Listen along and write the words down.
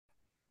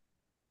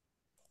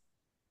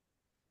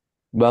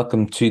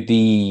Welcome to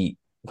the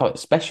call it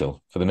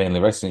special for the Mainly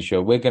Wrestling Show.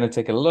 We're going to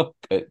take a look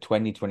at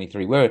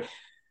 2023.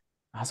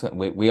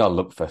 We all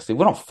look festive.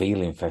 We're not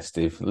feeling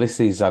festive.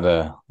 Lissy's had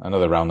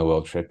another round the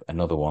world trip,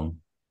 another one.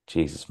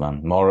 Jesus,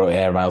 man. More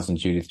air miles than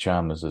Judith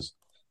Chalmers, as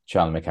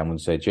Charlie McCann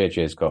would say.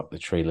 JJ's got the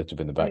tree lit up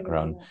in the I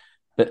background. know.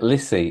 But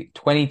Lissy,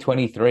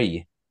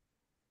 2023,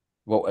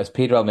 well, as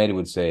Peter Almeida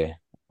would say,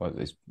 well,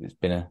 it's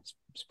been a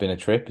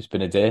trip, it's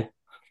been a day.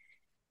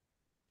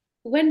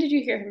 When did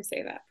you hear him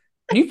say that?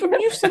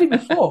 You've said it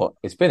before.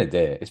 It's been a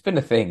day. It's been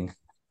a thing.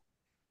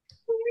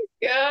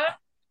 Yeah,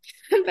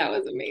 that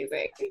was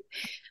amazing.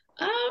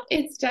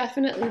 It's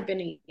definitely been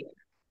a year.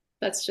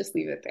 Let's just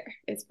leave it there.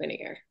 It's been a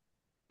year.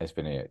 It's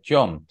been a year.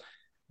 John,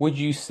 would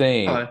you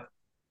say Hello.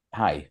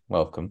 hi,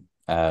 welcome?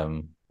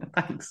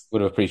 Thanks.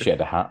 Would have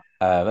appreciated a hat.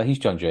 He's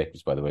John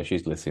Jacobs, by the way.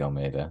 She's Lissy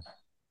Almeida.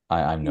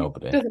 I'm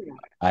nobody. Doesn't matter.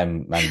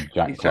 I'm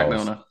Jack He's Jack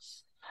Claus. Milner.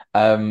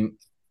 Um,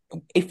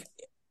 if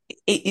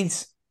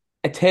it's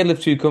a tale of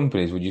two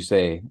companies, would you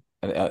say,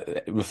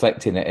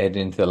 reflecting it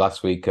heading into the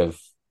last week of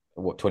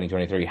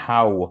 2023,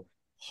 how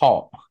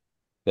hot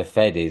the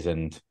Fed is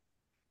and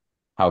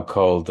how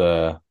cold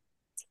AEW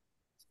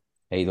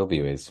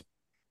is?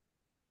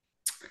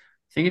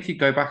 I think if you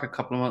go back a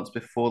couple of months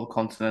before the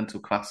Continental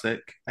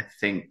Classic, I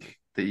think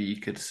that you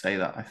could say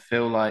that. I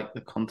feel like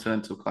the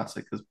Continental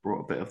Classic has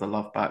brought a bit of the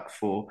love back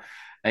for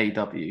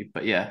AEW.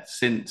 But yeah,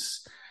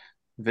 since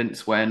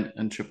Vince went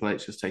and Triple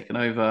H has taken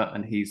over,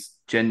 and he's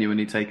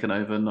genuinely taken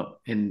over, not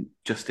in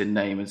just in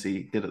name as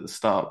he did at the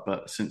start,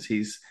 but since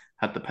he's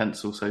had the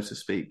pencil, so to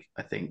speak,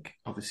 I think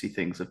obviously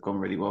things have gone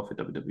really well for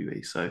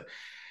WWE. So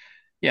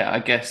yeah, I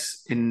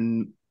guess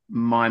in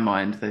my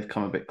mind, they've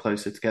come a bit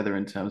closer together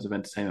in terms of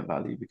entertainment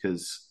value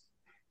because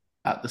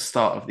at the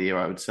start of the year,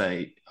 I would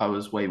say I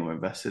was way more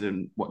invested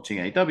in watching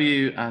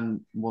AEW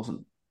and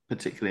wasn't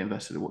particularly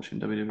invested in watching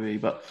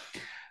WWE. But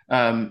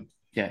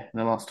yeah, in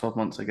the last 12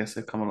 months, I guess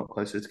they've come a lot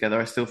closer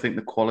together. I still think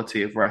the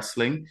quality of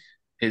wrestling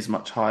is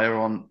much higher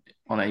on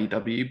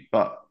AEW,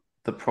 but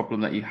the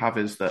problem that you have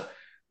is that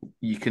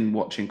you can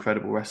watch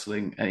incredible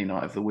wrestling any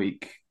night of the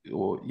week,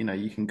 or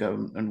you can go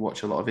and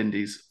watch a lot of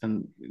indies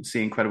and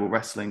see incredible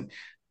wrestling.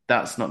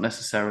 That's not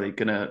necessarily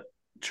going to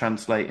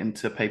translate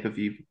into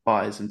pay-per-view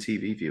buyers and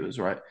TV viewers,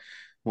 right?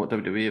 What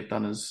WWE have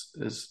done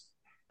is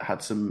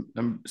had some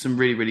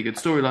really really good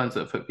storylines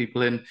that have put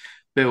people in,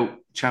 built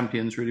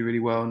champions really really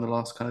well in the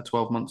last kind of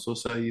 12 months or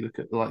so. You look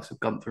at the likes of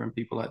Gunther and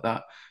people like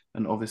that,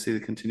 and obviously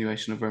the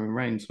continuation of Roman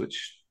Reigns,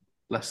 which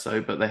less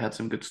so, but they had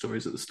some good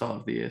stories at the start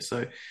of the year.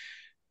 So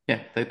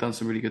yeah, they've done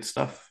some really good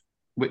stuff,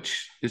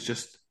 which is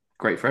just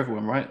great for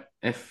everyone, right?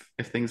 If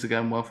things are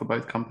going well for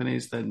both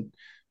companies, then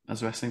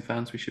as wrestling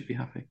fans, we should be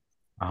happy.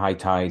 A high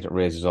tide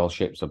raises all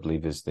ships, I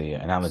believe, is the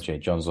analogy.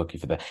 John's lucky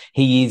for that.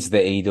 He is the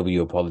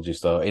AEW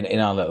apologist, though. In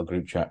our little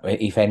group chat,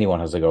 if anyone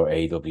has a go at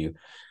AEW,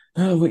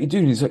 oh, what you're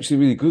doing is actually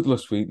really good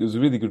last week. There was a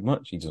really good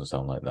match. He doesn't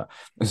sound like that.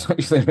 It's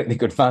actually a really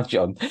good match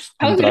on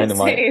I on was gonna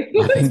Dynamite. say, I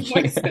whose think.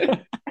 voice?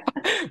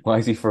 Why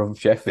is he from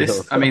Sheffield?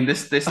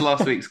 This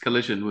last week's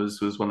collision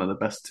was one of the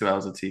best 2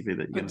 hours of TV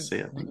that you're going But to see,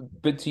 I think.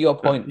 but to your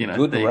But point,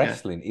 good there you go.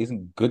 wrestling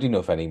isn't good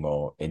enough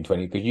anymore in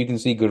 20 because you can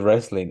see good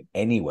wrestling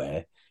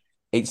anywhere.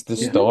 It's the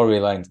Yeah, Mhm.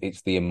 storylines,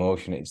 it's the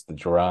emotion, it's the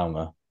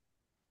drama.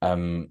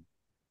 Um,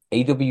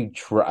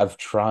 have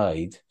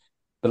tried,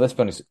 but let's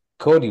be honest,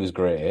 Cody was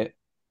great.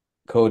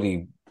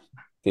 Cody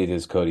did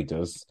as Cody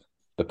does.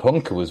 The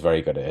Punker was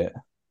very good at it.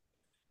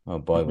 Oh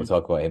boy, we'll hmm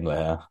talk about him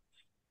later.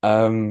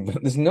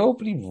 But there's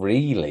nobody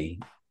really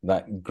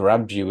that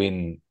grabs you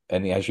in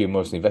and has you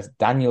emotionally invested.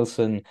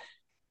 Danielson,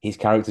 his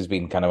character's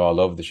been kind of all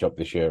over the shop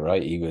this year,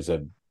 right? He was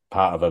a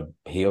part of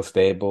a heel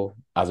stable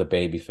as a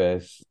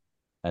babyface,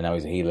 and now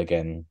he's a heel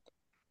again,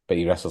 but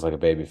he wrestles like a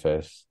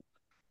babyface.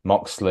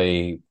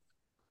 Moxley,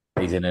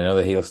 he's in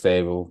another heel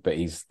stable, but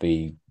he's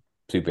the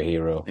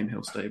superhero. in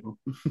Hill Stable.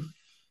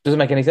 Doesn't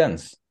make any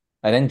sense.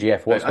 And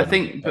NGF, what's I going on?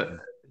 think, but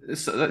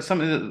that's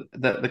something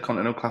that the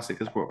Continental Classic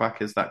has brought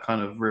back is that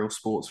kind of real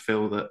sports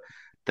feel that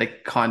they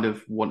kind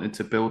of wanted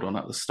to build on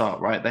at the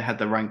start, right? They had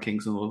the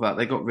rankings and all of that.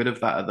 They got rid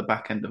of that at the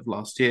back end of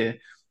last year.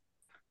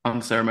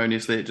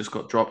 Unceremoniously, it just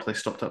got dropped. They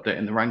stopped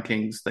updating the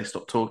rankings. They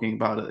stopped talking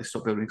about it. They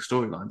stopped building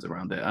storylines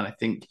around it. And I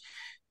think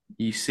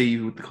you see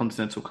with the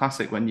Continental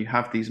Classic when you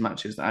have these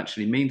matches that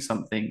actually mean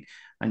something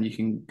and you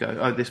can go,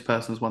 oh, this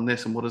person's won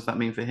this, and what does that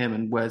mean for him,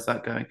 and where's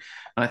that going?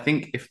 And I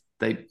think if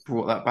they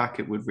brought that back,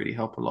 it would really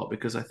help a lot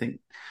because I think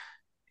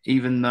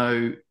even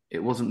though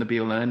it wasn't the be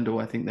all and end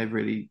all, I think they've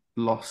really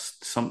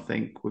lost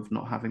something with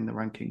not having the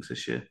rankings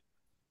this year.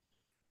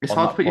 It's On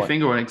hard to that put your point,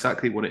 finger on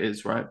exactly what it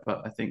is, right?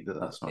 But I think that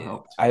that's not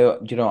helped. I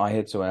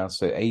heard someone else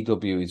say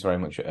AEW is very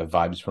much a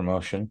vibes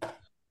promotion.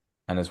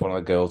 And as one of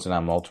the girls in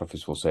our Malta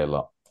office will say a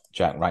lot,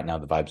 Jack, right now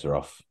the vibes are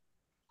off.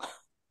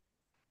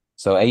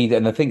 So AEW,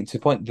 and I think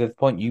the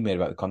point you made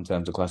about the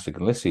Continental Classic,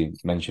 and Lissy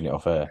mentioned it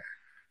off air.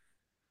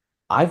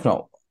 I've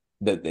not,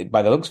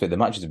 by the looks of it, the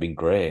matches have been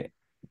great,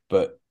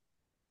 but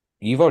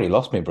you've already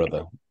lost me,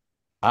 brother.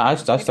 I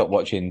stopped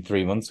watching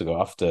 3 months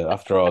ago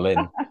after All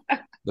In.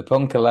 the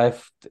punker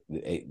left.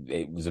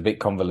 It was a bit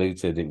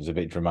convoluted. It was a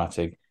bit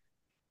dramatic.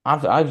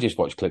 I've just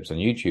watched clips on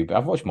YouTube.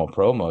 I've watched more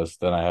promos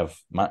than I have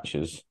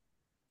matches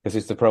because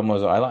it's the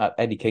promos. I like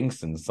Eddie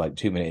Kingston's like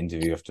 2 minute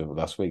interview after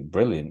last week.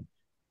 Brilliant.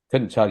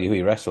 Couldn't tell you who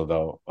he wrestled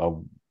or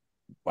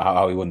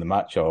how he won the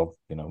match or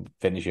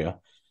finisher.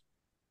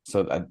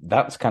 So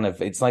that's kind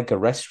of it's like a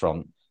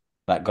restaurant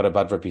that got a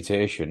bad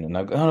reputation, and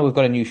like, oh no, we've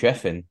got a new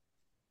chef in.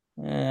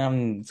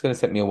 It's going to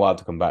take me a while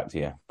to come back to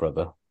you,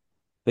 brother.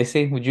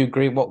 Lissy, would you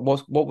agree? What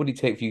would it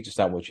take for you to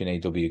start watching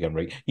AEW again,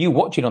 Rick? You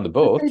watching on the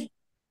boat?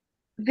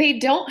 They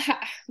don't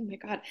have, oh my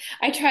God.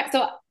 I try.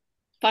 So,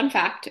 fun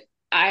fact,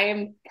 I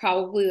am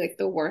probably like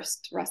the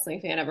worst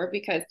wrestling fan ever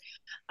because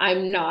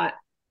I'm not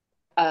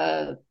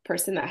a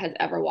person that has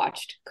ever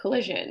watched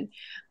Collision.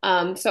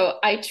 So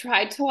I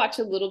tried to watch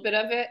a little bit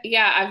of it.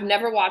 Yeah, I've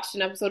never watched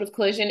an episode of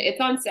Collision.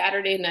 It's on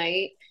Saturday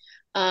night.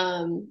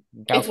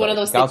 It's one of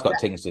those things Gal's got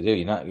things to do,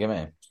 give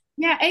me.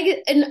 Yeah,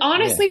 and Yeah.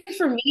 honestly,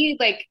 for me,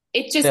 like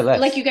it just Say less.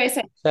 like you guys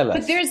said, Say but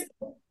less. there's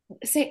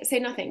say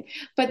nothing.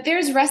 But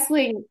there's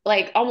wrestling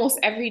like almost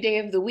every day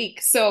of the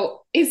week.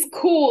 So it's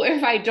cool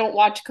if I don't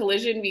watch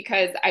Collision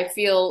because I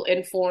feel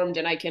informed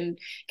and I can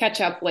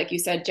catch up. Like you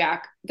said,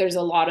 Jack, there's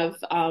a lot of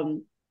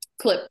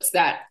clips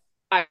that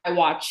I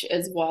watch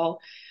as well.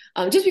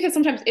 Just because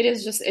sometimes it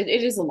is just it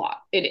is a lot.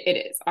 It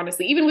is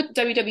honestly even with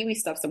WWE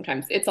stuff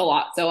sometimes it's a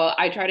lot. So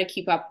I try to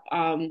keep up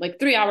like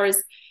 3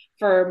 hours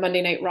for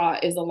Monday Night Raw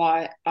is a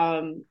lot.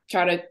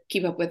 Try to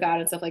keep up with that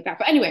and stuff like that.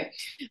 But anyway,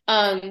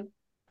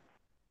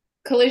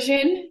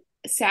 Collision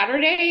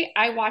Saturday,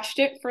 I watched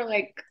it for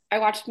like I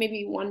watched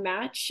maybe one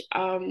match.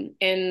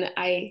 And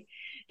I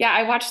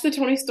watched the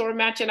Tony Storm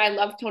match and I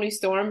love Tony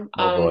Storm.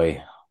 Oh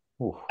boy.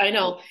 Ooh. I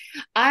know.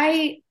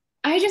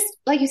 I just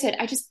like you said,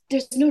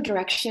 there's no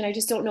direction. I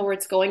just don't know where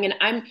it's going. And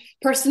I'm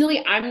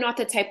not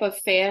the type of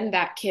fan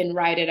that can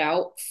ride it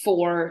out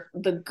for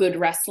the good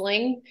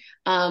wrestling.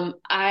 I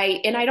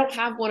don't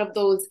have one of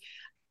those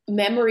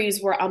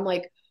memories where I'm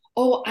like,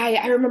 oh,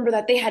 I remember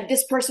that they had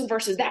this person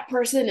versus that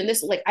person and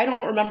this like I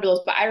don't remember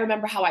those, but I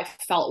remember how I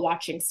felt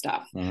watching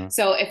stuff. Mm-hmm.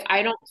 So if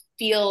I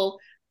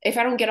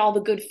don't get all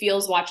the good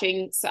feels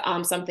watching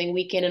something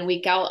week in and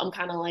week out, I'm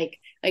kind of like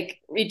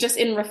just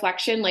in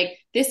reflection, like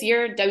this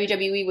year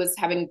WWE was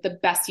having the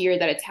best year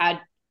that it's had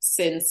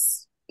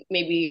since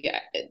maybe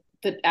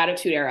the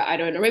Attitude Era. I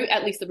don't know, maybe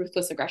at least the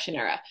Ruthless Aggression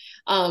Era.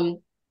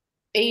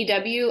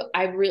 AEW,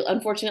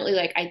 unfortunately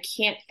like I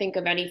can't think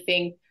of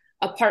anything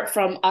apart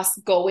from us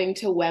going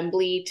to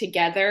Wembley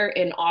together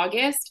in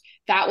August.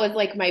 That was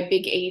like my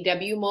big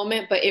AEW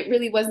moment, but it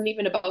really wasn't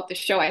even about the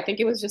show. I think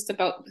it was just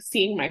about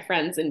seeing my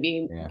friends and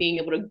being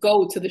able to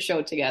go to the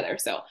show together.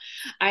 So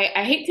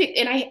I hate to,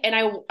 and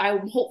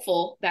I'm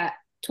hopeful that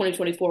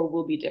 2024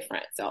 will be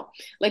different. So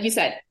like you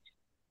said,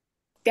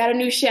 got a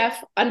new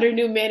chef under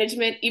new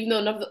management, even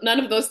though none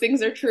of those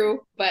things are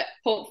true, but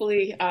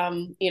hopefully,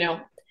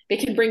 they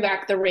can bring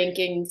back the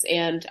rankings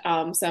and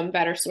some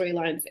better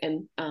storylines.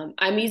 And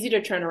I'm easy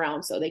to turn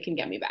around, so they can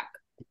get me back.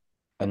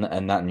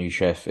 And that new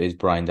chef is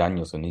Bryan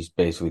Danielson. He's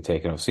basically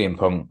taken off. CM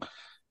Punk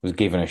was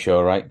given a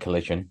show, right?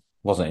 Collision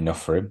wasn't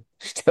enough for him.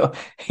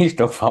 He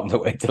still found a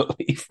way to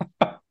leave.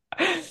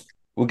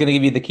 We're going to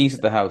give you the keys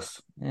to the house.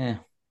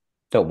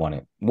 Don't want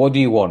it. What do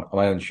you want on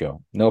my own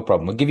show? No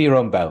problem. We'll give you your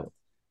own belt.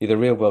 You're the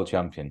real world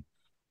champion.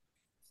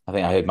 I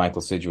think I heard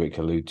Michael Sidgwick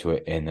allude to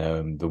it in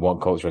the One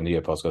Culture in the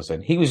Year podcast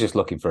saying he was just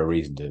looking for a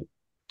reason to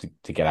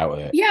get out of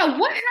it. Yeah,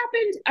 what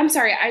happened? I'm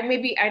sorry, I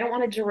don't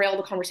want to derail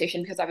the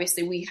conversation because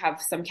obviously we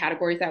have some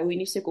categories that we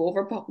need to go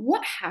over, but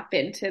what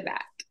happened to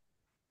that?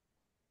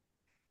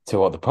 To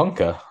what, the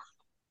punker?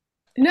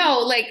 No,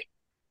 like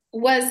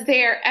was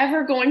there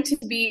ever going to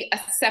be a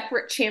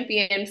separate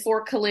champion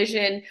for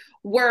Collision?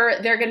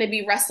 Were there going to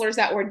be wrestlers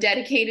that were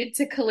dedicated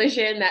to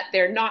Collision that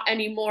they're not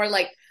anymore?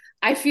 Like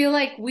I feel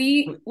like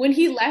when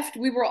he left,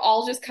 we were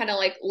all just kind of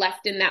like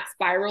left in that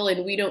spiral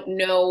and we don't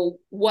know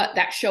what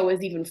that show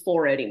is even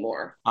for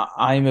anymore.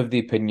 I'm of the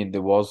opinion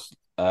there was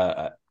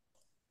a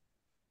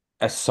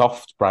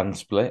soft brand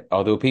split,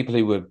 or there were people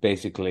who were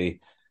basically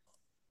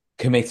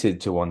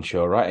committed to one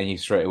show, right? And you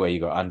straight away,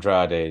 you got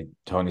Andrade,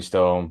 Tony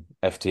Storm,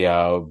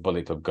 FTR,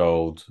 Bullet Club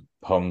Gold,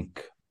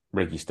 Punk,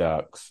 Ricky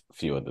Starks, a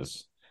few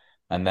others.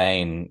 And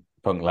then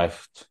Punk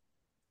left.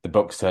 The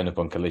Bucks turned up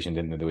on Collision,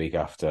 didn't they, the week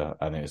after?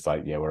 And it was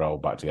like, yeah, we're all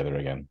back together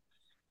again.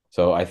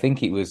 So I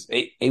think it was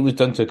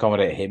done to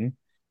accommodate him.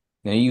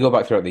 You go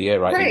back throughout the year,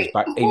 right?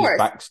 Right, He was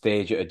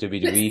backstage at a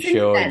WWE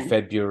show in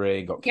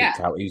February, got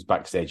kicked out. He was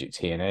backstage at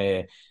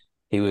TNA.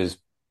 He was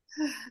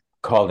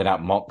calling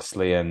out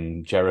Moxley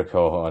and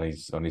Jericho on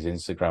his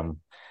Instagram.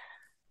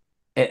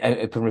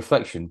 Upon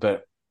reflection,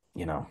 but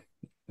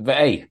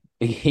hey,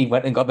 he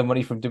went and got the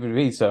money from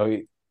WWE, so.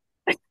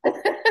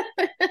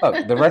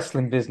 Look, the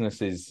wrestling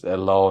business is a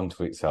law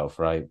unto itself,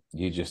 right?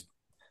 You just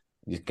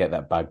get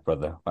that bag,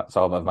 brother. That's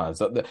all that matters.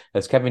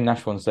 As Kevin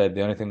Nash once said,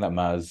 the only thing that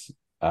matters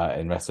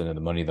in wrestling are the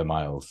money, the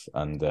miles,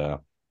 and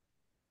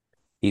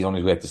he's on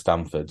his way to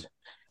Stamford.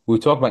 We were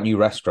talking about new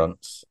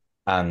restaurants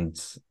and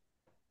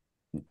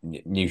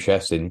new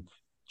chefs in.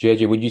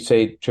 JJ, would you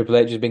say Triple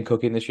H has been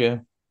cooking this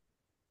year?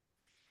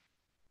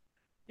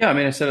 Yeah, I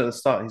mean, I said at the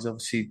start, he's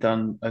obviously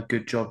done a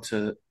good job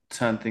to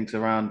turn things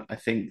around. I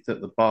think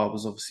that the bar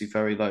was obviously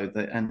very low.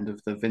 The end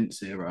of the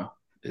Vince era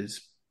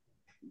is,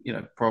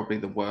 probably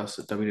the worst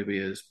that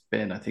WWE has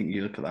been. I think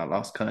you look at that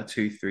last kind of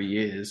 2, 3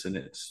 years, and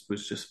it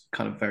was just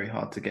kind of very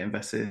hard to get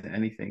invested in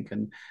anything.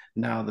 And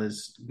now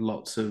there's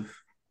lots of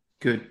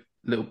good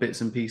little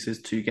bits and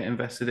pieces to get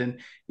invested in.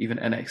 Even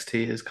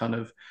NXT has kind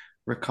of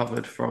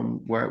recovered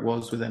from where it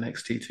was with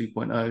NXT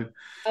 2.0.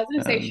 I was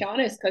gonna say Um, Sean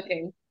is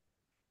cooking.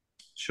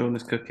 Sean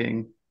is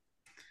cooking,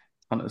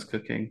 Hunter's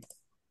cooking.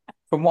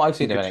 From what I've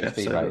Some seen of good chefs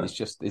NXT, over right,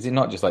 there. is it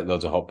not just like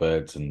loads of hot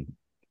birds and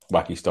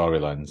wacky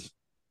storylines?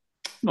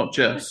 Not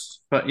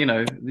just, but you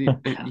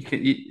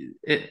can.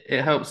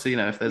 It helps,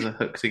 if there's a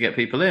hook to get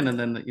people in, and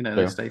then they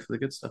True. stay for the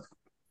good stuff.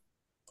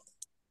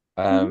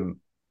 Um,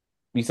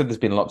 you said there's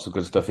been lots of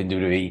good stuff in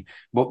WWE.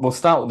 We'll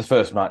start with the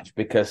first match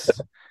because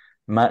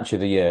match of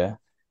the year.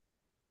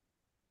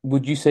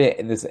 Would you say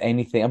there's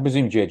anything? I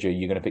presume JJ,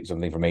 you're going to pick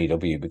something from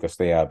AEW because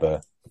they are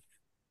the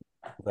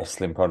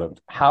wrestling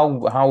product.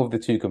 How have the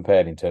two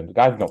compared in terms?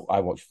 I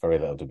watched very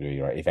little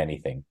WWE, right? If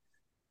anything,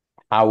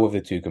 how have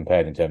the two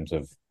compared in terms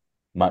of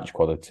match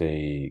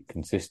quality,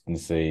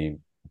 consistency,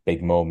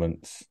 big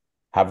moments?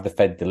 Have the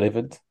Fed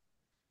delivered?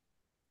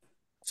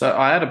 So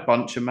I had a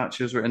bunch of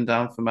matches written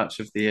down for match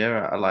of the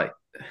year.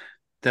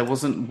 There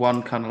wasn't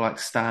one kind of like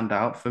stand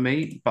out for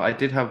me, but I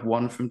did have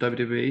one from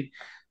WWE.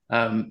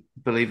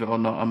 Believe it or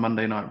not, a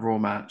Monday Night Raw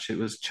match. It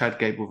was Chad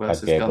Gable Chad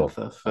versus Gable,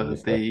 Gunther for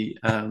obviously.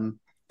 the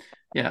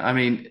yeah. I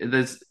mean,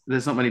 there's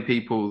not many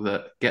people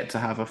that get to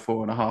have a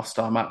 4.5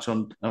 star match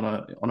on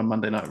a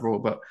Monday Night Raw,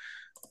 but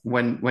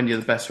when you're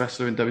the best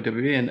wrestler in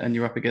WWE and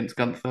you're up against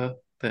Gunther,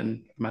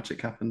 then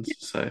magic happens.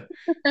 So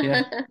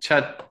yeah,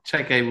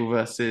 Chad Gable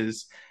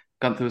versus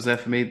Gunther was there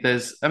for me. There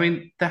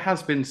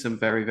has been some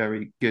very,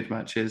 very good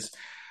matches.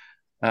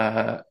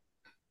 The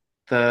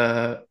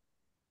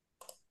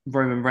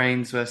Roman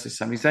Reigns versus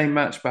Sami Zayn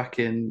match back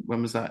in,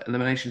 when was that?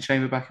 Elimination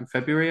Chamber back in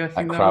February, I That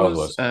think that crowd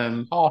was.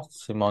 was hot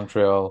in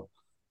Montreal.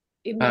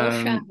 Um,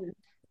 Emotion.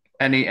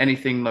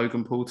 anything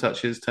Logan Paul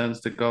touches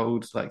turns to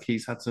gold. Like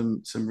he's had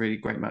some really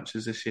great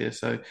matches this year.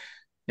 So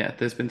yeah,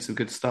 there's been some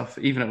good stuff.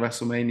 Even at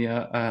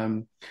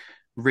WrestleMania,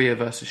 Rhea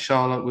versus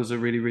Charlotte was a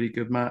really, really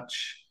good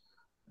match.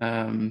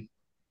 Um,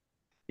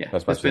 yeah,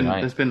 That's there's match of the been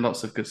night. there's been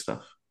lots of good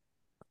stuff.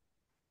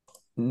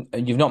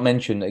 You've not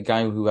mentioned a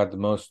guy who had the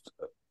most,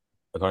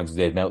 according to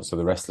Dave Meltzer,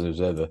 the Wrestling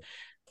Observer.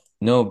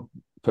 No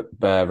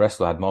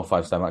wrestler had more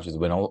five-star matches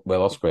than Will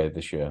Ospreay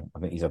this year. I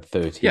think he's had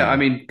Yeah, I 13.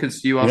 mean,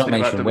 because you You've asked not me about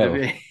mentioned Will.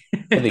 WWE,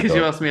 There you because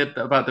you go. asked me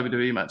about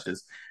WWE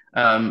matches.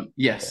 Yeah,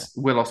 Yes,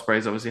 Will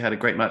Ospreay's obviously had a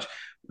great match.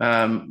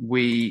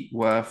 We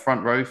were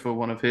front row for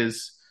one of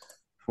his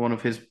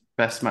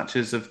best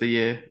matches of the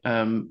year,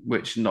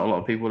 which not a lot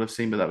of people will have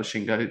seen, but that was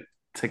Shingo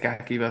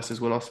Takagi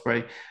versus Will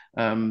Ospreay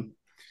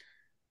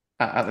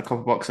at the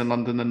Copper Box in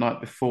London the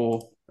night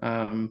before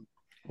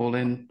All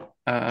In.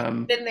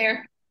 Been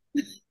there.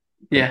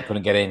 Yeah.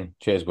 couldn't get in.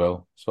 Cheers,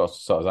 Will. Sort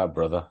of that,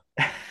 brother.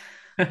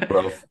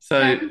 Bro, So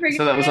Never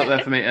so that was up there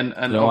forget. for me, and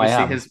you know who I obviously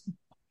am.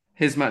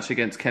 his match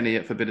against Kenny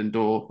at Forbidden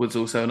Door was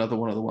also another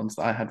one of the ones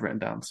that I had written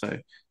down. So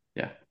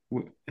yeah,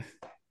 it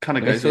kind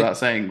of Let me goes see. without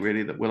saying,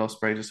 really, that Will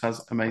Ospreay just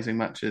has amazing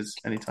matches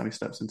anytime he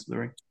steps into the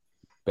ring.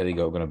 Billy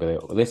Goat gonna be.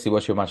 Let's see.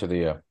 What's your match of the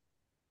year?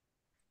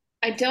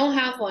 I don't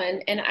have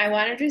one, and I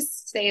want to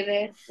just say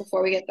this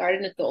before we get started.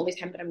 And it's the only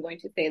time that I'm going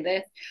to say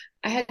this.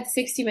 I had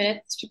 60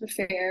 minutes to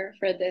prepare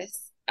for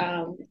this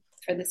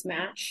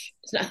match.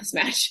 It's not this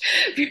match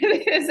for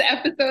this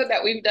episode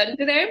that we've done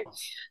today.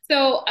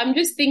 So I'm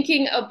just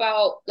thinking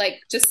about like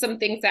just some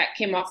things that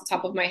came off the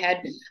top of my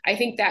head. I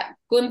think that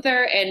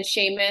Gunther and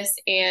Sheamus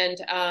and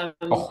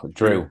Oh, Drew.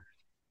 Drew.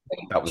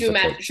 That was a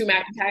clutch. Drew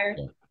McIntyre,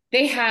 Yeah.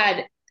 they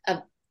had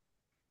a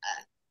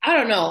I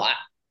don't know.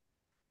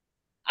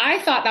 I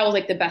thought that was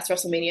like the best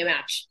WrestleMania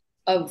match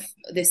of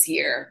this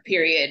year,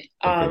 period.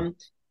 Agree.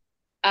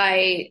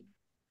 I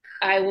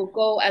I will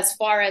go as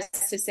far as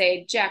to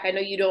say, Jack, I know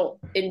you don't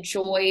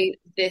enjoy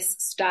this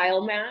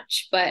style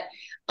match, but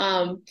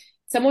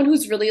someone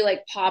who's really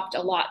like popped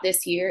a lot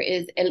this year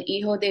is El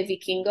Hijo de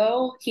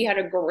Vikingo. He had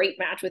a great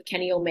match with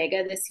Kenny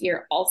Omega this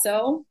year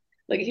also.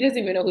 Like he doesn't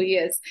even know who he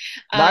is.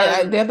 No,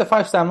 Um, they had the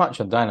five-star match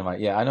on Dynamite.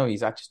 Yeah, I know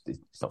he's actually.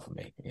 It's not for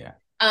me. Yeah,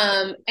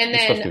 and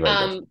he's supposed then to be very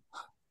good.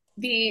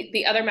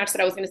 the other match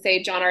that I was going to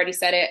say, John already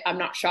said it. I'm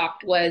not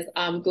shocked. Was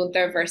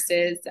Gunther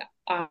versus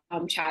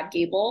Chad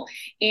Gable,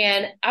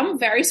 and I'm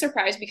very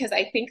surprised because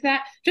I think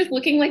that just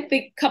looking like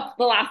the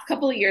last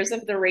couple of years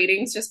of the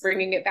ratings, just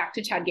bringing it back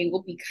to Chad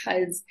Gable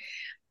because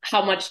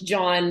how much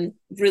John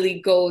really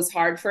goes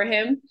hard for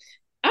him.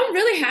 I'm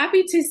really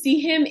happy to see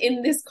him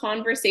in this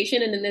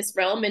conversation and in this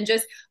realm and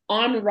just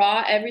on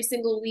Raw every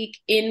single week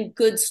in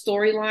good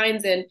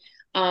storylines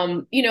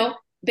and you know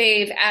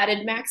they've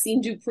added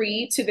Maxine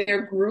Dupree to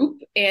their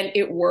group and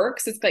it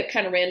works. It's like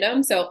kind of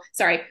random. So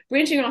sorry,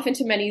 branching off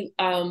into many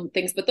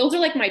things, but those are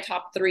like my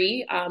top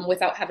three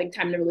without having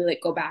time to really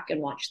like go back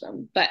and watch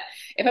them. But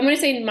if I'm going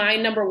to say my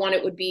number one,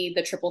 it would be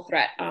the triple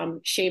threat,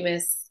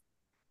 Sheamus,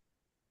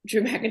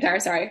 Drew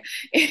McIntyre, sorry,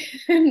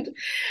 and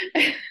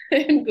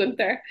and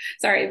Gunther.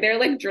 Sorry, they're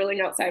like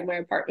drilling outside my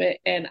apartment,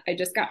 and I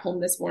just got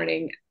home this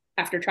morning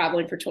after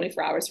traveling for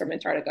 24 hours from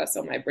Antarctica,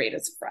 so my brain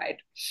is fried.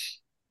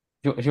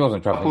 She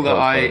wasn't traveling Couple that close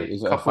though. I It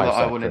was a couple that I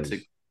five-star wanted to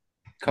cruise.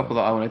 couple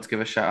that I wanted to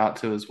give a shout out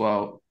to as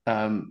well,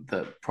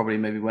 that probably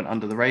maybe went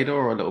under the radar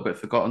or a little bit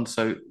forgotten.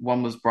 So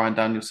one was Bryan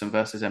Danielson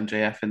versus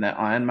MJF in their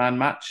Iron Man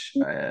match.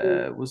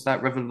 Was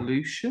that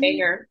Revolution?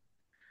 Banger.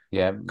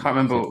 Yeah, Can't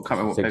remember what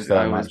pay. six-star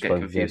I always match get for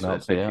Dave confused with those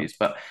Meltzer. Yeah, pay-per-views,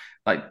 but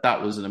like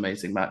that was an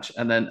amazing match.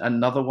 And then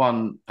another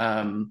one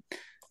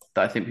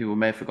that I think people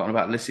may have forgotten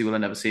about. Lissy will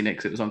have never seen it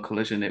because it was on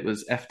Collision. It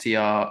was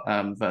FTR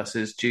it's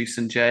versus Juice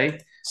and Jay.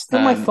 still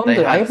my They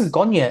thunder. I had haven't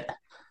gone yet.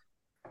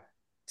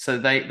 so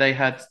they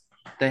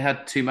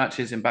had two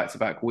matches in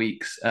back-to-back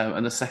weeks,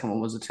 and the second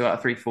one was a 2 out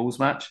of 3 falls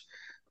match.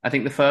 I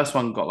think the first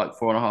one got like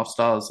 4.5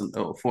 stars,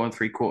 or 4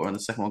 3/4, and the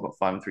second one got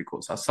 5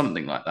 3/4 stars,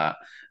 something like that.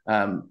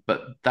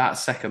 But that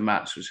second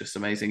match was just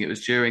amazing. It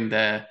was during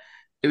the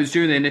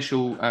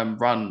initial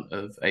run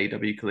of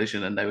AEW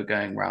Collision, and they were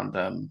going around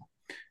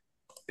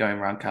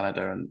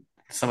Canada, and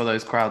some of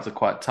those crowds are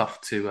quite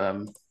tough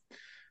to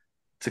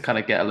kind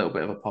of get a little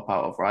bit of a pop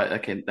out of,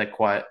 right? They're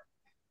quite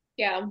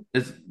Yeah.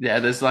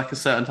 there's like a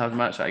certain type of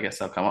match that I guess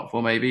they'll come up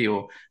for maybe,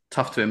 or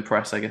tough to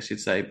impress, I guess you'd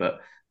say. But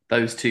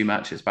those two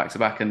matches back to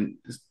back, and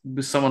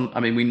with someone, I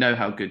mean, we know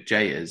how good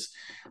Jay is,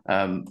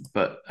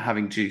 but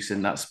having Juice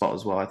in that spot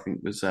as well, I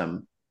think was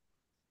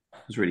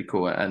really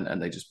cool,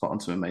 and they just put on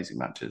some amazing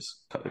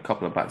matches, a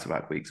couple of back to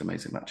back weeks,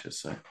 amazing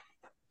matches. So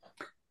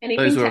those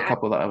Anything were to a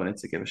couple that I wanted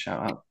to give a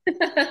shout out.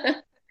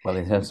 add? Well,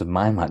 in terms of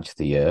my match of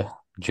the year,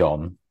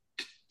 John,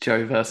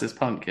 Joe versus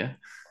Punk, yeah.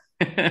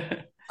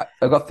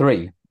 I got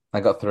three. I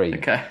got three.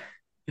 Okay.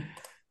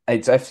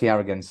 It's FTR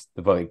against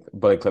the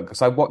Bullet Club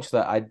because I watched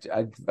that.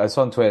 I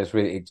saw on Twitter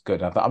it's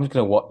good. And I thought I'm just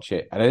going to watch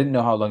it, and I didn't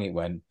know how long it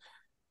went. And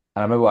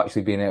I remember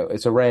actually being able.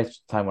 It's a rare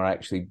time where I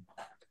actually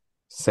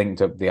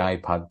synced up the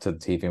iPad to the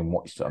TV and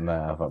watched it on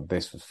there. I thought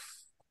this was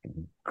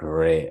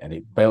great, and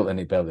it built and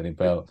it built and it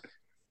built,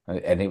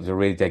 and it was a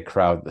really dead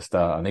crowd at the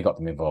start, and they got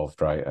them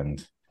involved, right?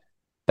 And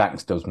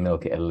Dax does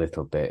milk it a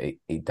little bit.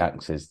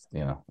 Dax is,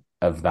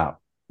 of that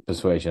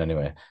persuasion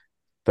anyway.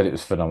 But it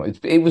was phenomenal.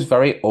 It was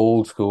very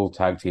old school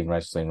tag team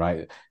wrestling,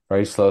 right?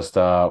 Very slow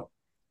start,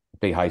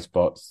 big high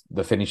spots.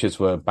 The finishes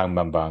were bang,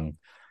 bang, bang.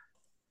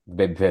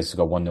 The babyfaces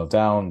got 1-0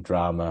 down,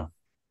 drama.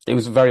 It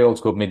was very old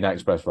school Midnight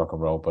Express rock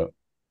and roll, but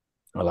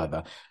I like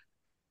that.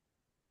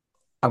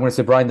 I'm going to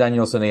say Bryan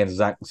Danielson against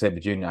Zack Sabre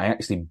Jr. I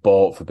actually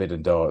bought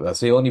Forbidden Door.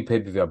 That's the only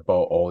pay-per-view I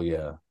bought all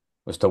year,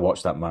 was to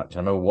watch that match. I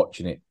remember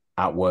watching it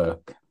at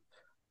work.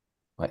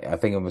 Like, I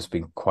think it must have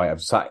been quiet.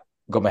 I've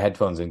got my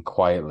headphones in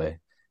quietly,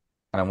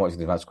 and I'm watching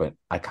the match going,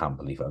 I can't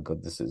believe how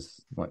good this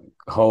is. Like,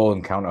 hole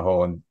and counter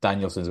hole, and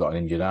Danielson's got an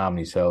injured arm and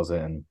he sells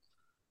it, and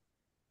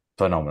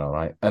phenomenal,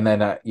 right? And then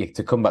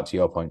to come back to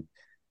your point,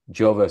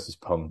 Joe versus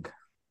Punk,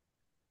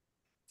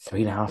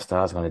 3.5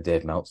 stars on a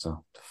Dave Meltzer.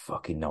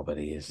 Fucking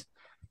nobody is.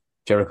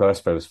 Jericho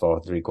Esper was 4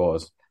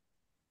 3/4.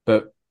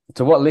 But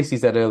to what Lissy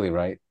said earlier,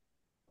 right?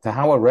 To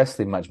how a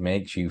wrestling match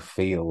makes you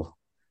feel,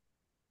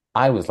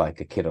 I was like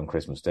a kid on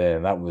Christmas Day,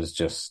 and that was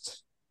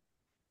just.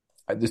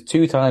 There's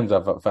 2 times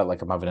I've felt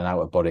like I'm having an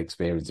out of body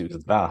experience. It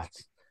was that,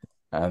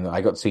 and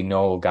I got to see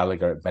Noel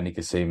Gallagher at Benny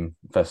Kassim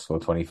Festival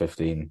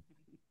 2015,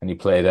 and he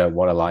played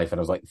What a Life, and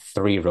I was like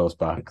 3 rows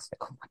back.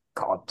 Like, oh my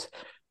God.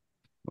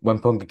 When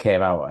Punk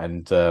came out,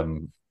 and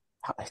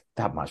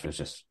that match was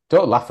just,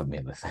 don't laugh at me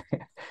in this.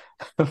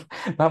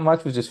 That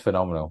match was just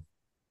phenomenal.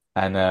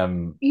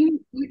 And You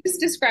just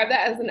describe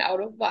that as an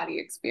out of body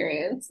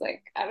experience.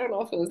 Like, I don't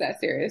know if it was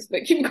that serious,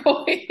 but keep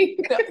going.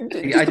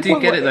 I do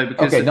get it though,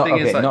 because the thing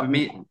is, like, not, with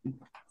me,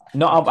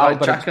 not like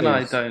out Jack and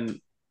I experience.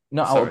 don't.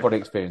 Not out of Sorry. body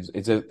experience.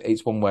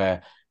 It's one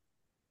where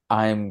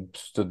I'm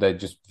stood there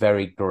just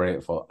very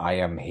grateful. I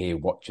am here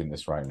watching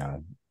this right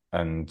now,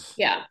 and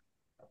Yeah.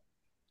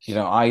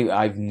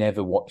 I've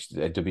never watched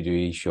a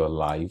WWE show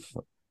live.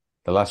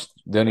 The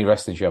only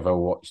wrestling show I've ever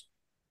watched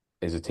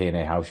is a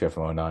TNA house show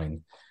from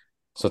 '09.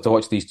 So to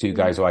watch these two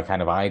guys who I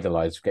kind of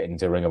idolized getting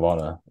into Ring of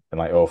Honor in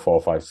like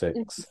 04, 05,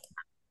 06,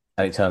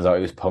 and it turns out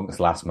it was Punk's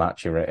last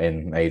match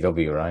in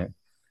AEW, right?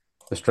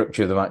 The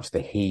structure of the match,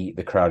 the heat,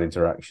 the crowd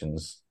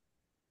interactions,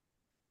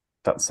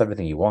 that's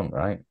everything you want,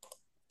 right?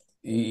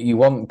 You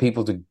want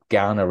people to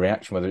garner a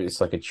reaction, whether it's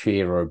like a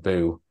cheer or a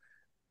boo.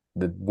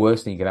 The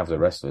worst thing you can have is the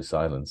rest is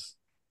silence.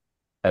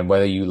 And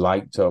whether you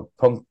liked or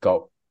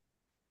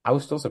I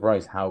was still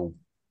surprised how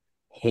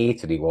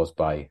hated he was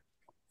by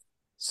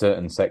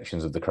certain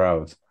sections of the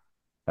crowd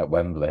at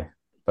Wembley.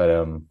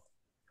 But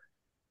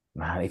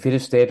man, if he'd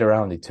have stayed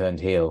around, he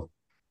turned heel.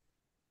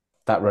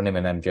 That run him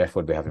and MJF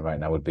would be having right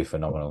now would be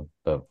phenomenal.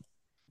 But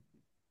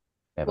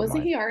never Wasn't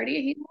mind. he already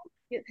a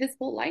heel? His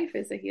whole life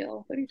is a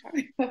heel. What are you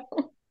talking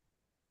about?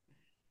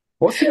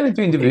 What's he going to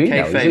do in In WWE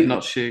now? Is kayfabe, it?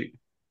 not shoot.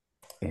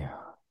 Yeah.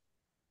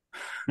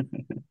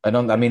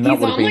 I mean, that He's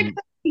would have on like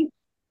been.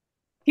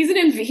 he's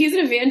an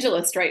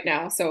evangelist right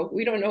now, so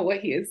we don't know what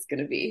he is going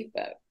to be,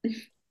 but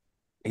He's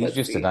let's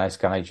just a see. nice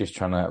guy, just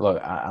trying to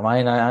look.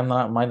 I'm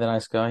not. Am I the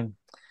nice guy?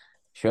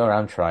 Sure,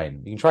 I'm trying.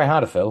 You can try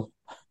harder, Phil.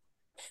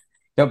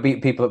 Don't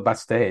beat people at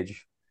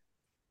backstage.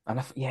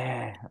 And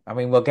yeah, I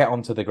mean, we'll get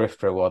onto the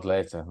Grifter Award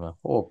later. Well,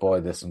 oh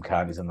boy, there's some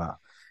carnies in that,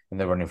 and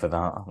they're running for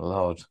that.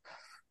 Lord.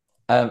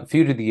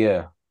 Feud of the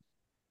year.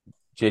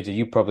 JJ,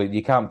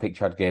 you can't pick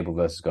Chad Gable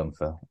versus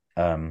Gunther.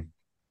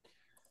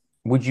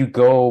 Would you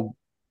go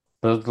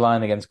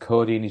Bloodline against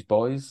Cody and his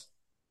boys?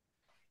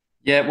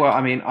 Yeah, well,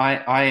 I mean,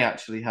 I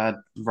actually had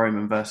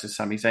Roman versus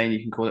Sami Zayn. You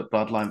can call it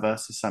Bloodline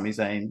versus Sami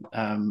Zayn.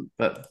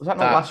 But Was that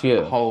not last that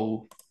year?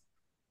 whole,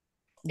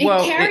 It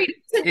well, carried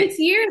this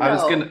year I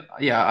was though. gonna,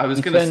 yeah, I was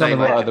He gonna turned on say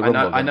the at like, the Rumble,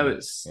 I didn't know he? it Yeah,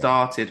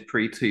 started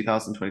pre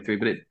 2023,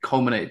 but it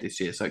culminated this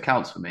year, so it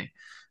counts for me.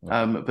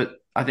 yeah. But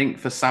I think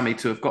for Sammy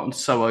to have gotten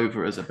so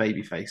over as a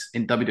babyface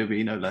in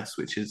WWE, no less,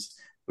 which is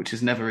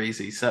never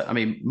easy. So I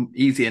mean,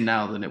 easier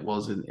now than it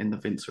was in the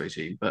Vince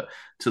regime, but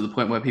to the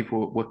point where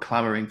people were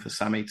clamoring for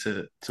Sammy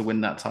to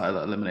win that title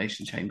at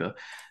Elimination Chamber.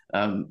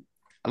 Um,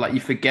 like you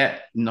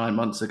forget 9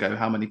 months ago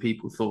how many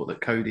people thought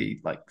that Cody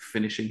like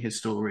finishing his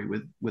story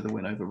with a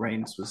win over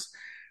Reigns was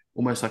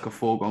almost like a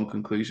foregone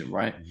conclusion,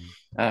 right?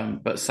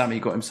 Mhm. But Sammy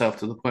got himself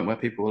to the point where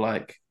people were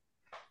like,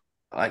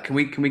 can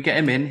we get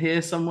him in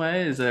here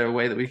somewhere? Is there a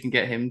way that we can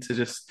get him to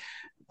just,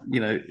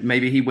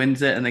 maybe he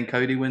wins it and then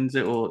Cody wins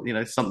it, or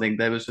something?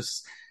 There was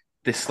just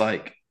this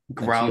like And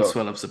to your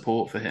groundswell of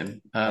support for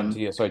him.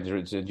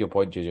 sorry, to your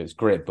point, JJ, it's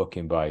great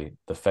booking by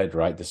the Fed,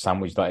 right? The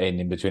sandwich that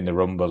in between the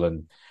Rumble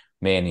and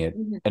Mania,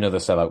 Mhm. another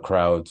sellout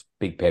crowd,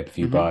 big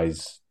pay-per-view Mhm.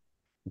 buys.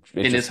 It's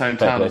In his just fair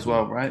hometown play as to him.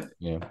 well, right?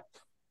 Yeah.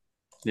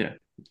 Yeah.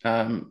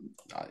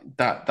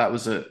 That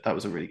was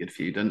a really good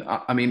feud, and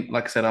I mean,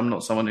 like I said, I'm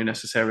not someone who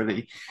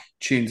necessarily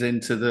tunes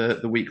into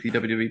the weekly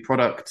WWE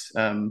product,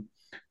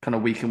 kind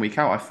of week in week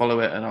out. I follow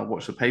it and I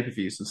watch the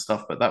pay-per-views and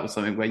stuff, but that was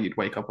something where you'd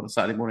wake up on a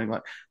Saturday morning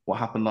like, what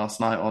happened last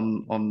night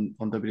on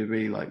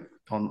WWE, like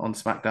on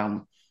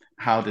SmackDown?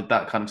 How did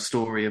that kind of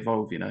story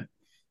evolve?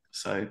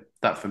 So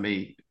that for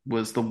me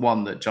was the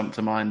one that jumped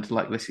to mind,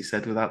 like Lissy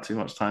said, without too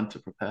much time to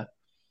prepare.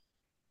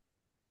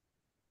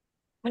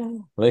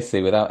 Let's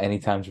see, without any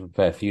time to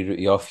prepare,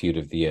 your feud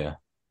of the year.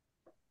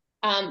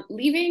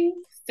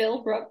 Leaving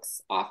Phil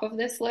Brooks off of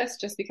this list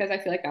just because I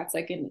feel like that's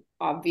like an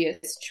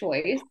obvious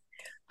choice.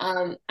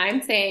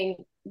 I'm saying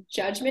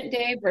Judgment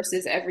Day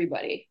versus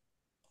everybody.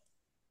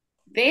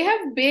 They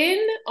have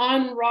been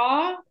on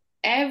Raw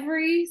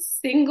every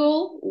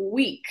single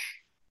week,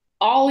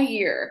 all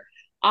year,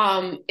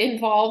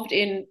 involved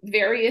in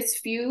various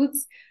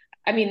feuds.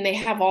 I mean, they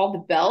have all the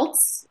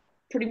belts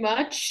pretty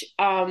much.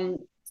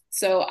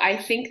 So I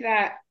think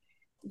that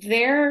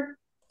they're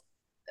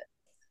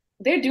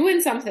they're doing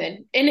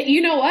something. And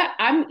you know what?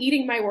 I'm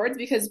eating my words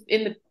because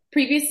in the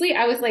previously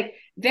I was like,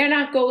 they're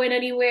not going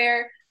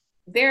anywhere.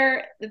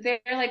 They're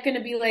like going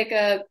to be like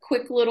a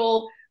quick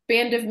little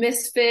band of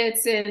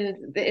misfits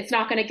and it's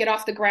not going to get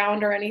off the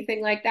ground or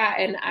anything like that.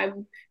 And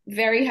I'm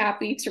very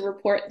happy to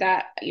report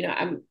that,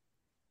 I'm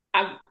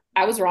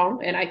I was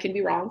wrong and I can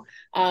be wrong.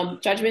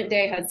 Judgment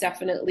Day has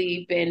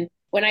definitely been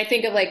when I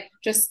think of like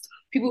just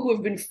people who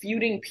have been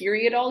feuding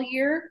period all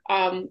year.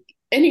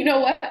 And you know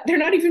what? They're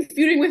not even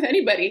feuding with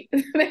anybody.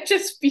 They're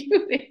just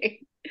feuding,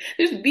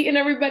 just beating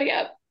everybody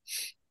up.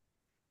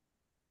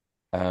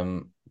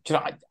 Do you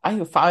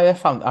know, I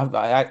found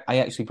I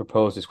actually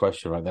proposed this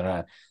question right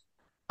then.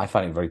 I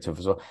find it very tough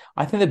as well.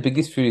 I think the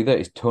biggest feud there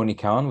is Tony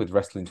Khan with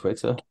wrestling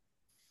Twitter.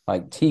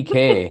 Like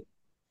TK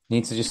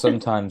needs to just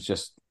sometimes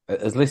just,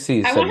 as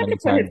Lissy has I said want him many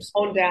to put his times,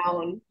 phone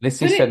down.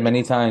 Lissy Put said it.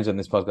 many times on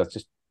this podcast,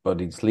 just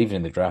buddy, just leave it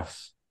in the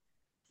drafts.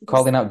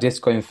 Calling out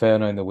Disco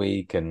Inferno in the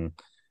week, and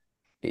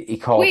he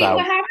called Wait, what out.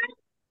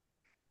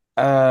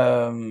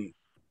 happened?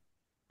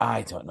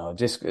 I don't know.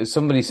 Just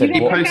somebody You said guys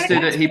He what gotta posted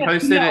it. catch He up.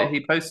 posted it. No.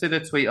 He posted a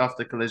tweet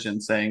after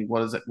Collision saying,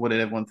 "What is it? What did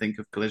everyone think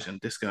of Collision?"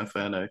 Disco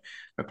Inferno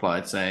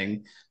replied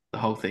saying, "The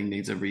whole thing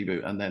needs a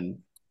reboot." And then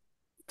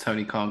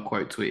Tony Khan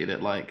quote tweeted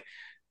it like,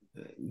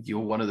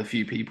 "You're one of the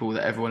few people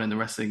that everyone in the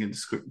wrestling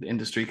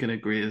industry can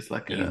agree is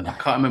like you a, I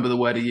can't remember the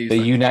word he they used,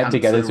 like a unite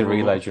together to cancer or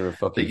realize you're a that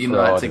fucking unite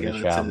fraud and a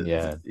together sham.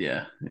 Yeah.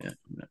 yeah, yeah.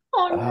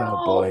 Oh Oh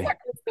no, boy.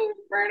 Francisco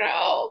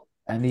Inferno.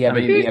 And I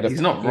Dude, mean, he's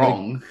not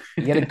wrong.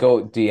 he had a go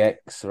at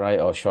DX, right,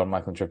 or Shawn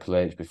Michaels and Triple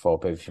H before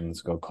a few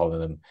months ago, calling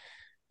them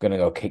gonna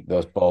go kick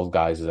those bald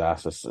guys'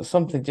 ass or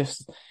something.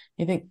 Just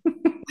you think,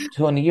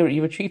 Tony, you're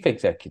a chief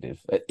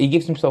executive. He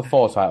gives himself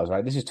four titles,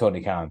 right? This is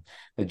Tony Khan,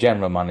 the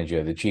general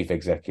manager, the chief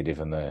executive,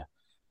 and the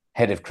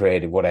head of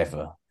creative,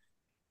 whatever.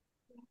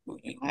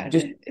 God,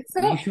 Just it's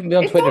you so shouldn't be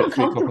on it's Twitter so at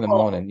 3 o'clock in the uncomfortable.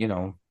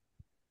 morning.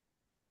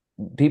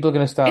 People are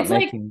going to start It's like,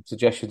 making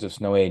suggestions of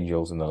snow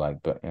angels and the like.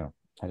 But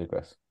I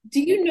digress.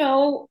 do you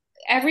know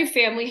every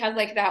family has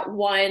like that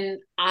one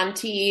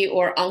auntie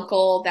or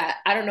uncle that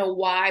I don't know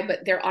why, but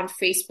they're on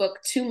Facebook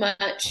too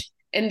much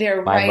and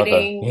they're My mother,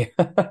 writing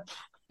yeah.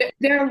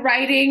 they're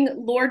writing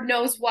Lord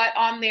knows what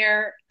on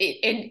there,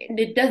 and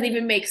it doesn't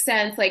even make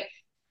sense. Like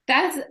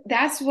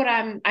that's what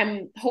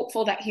I'm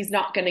hopeful that he's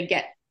not going to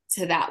get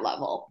to that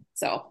level.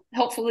 So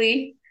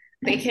hopefully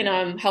they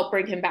can help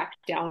bring him back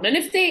down. And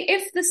if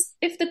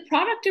the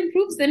product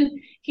improves, then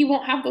he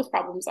won't have those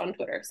problems on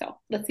Twitter. So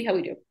let's see how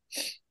we do.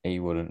 He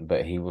wouldn't,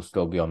 but he will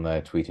still be on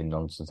there tweeting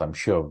nonsense, I'm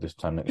sure, this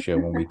time next year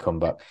when we come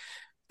back,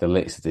 the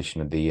latest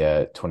edition of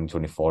the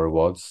 2024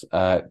 awards.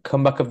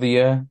 Comeback of the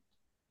year,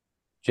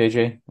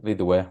 JJ, lead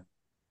the way.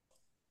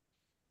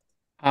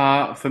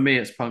 For me,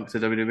 it's Punk to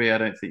WWE. I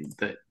don't think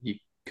that you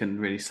can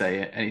really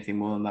say anything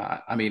more than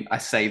that. I mean, I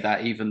say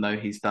that even though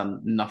he's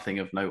done nothing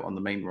of note on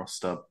the main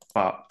roster,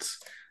 but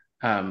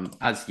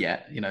as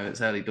yet,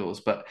 it's early doors.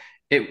 But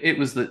it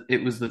was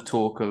the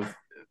talk of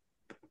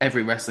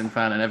every wrestling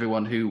fan and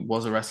everyone who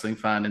was a wrestling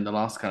fan in the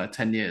last kind of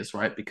 10 years,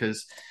 right?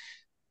 Because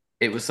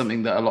it was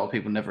something that a lot of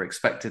people never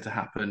expected to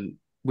happen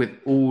with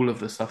all of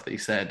the stuff that he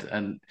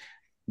said.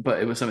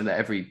 But it was something that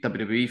every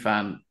WWE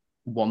fan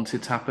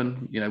wanted to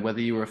happen.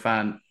 Whether you were a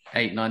fan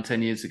 8, 9,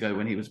 10 years ago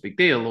when he was a big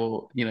deal,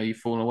 or you've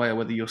fallen away, or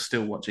whether you're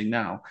still watching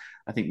now,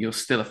 I think you're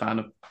still a fan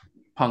of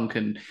Punk,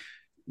 and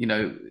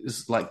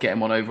it's like get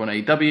him on over on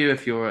AEW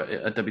if you're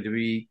a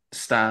WWE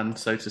stan,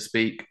 so to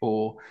speak,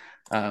 or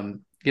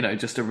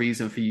just a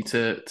reason for you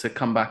to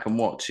come back and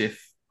watch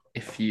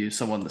if you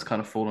someone that's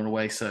kind of fallen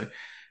away. So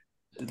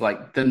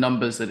like the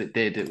numbers that it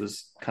did, it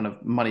was kind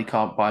of money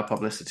can't buy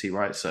publicity,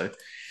 right? So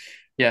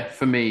yeah,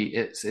 for me,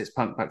 it's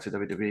Punk back to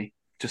WWE.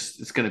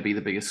 Just it's going to be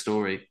the biggest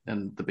story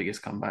and the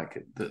biggest comeback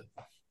that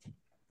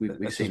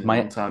we've seen in a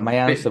long time. My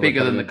answer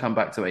bigger than the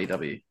comeback to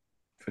AEW,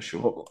 for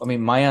sure. Well, I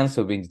mean, my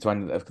answer would be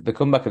the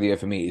comeback of the year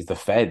for me is the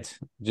Fed,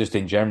 just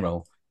in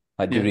general.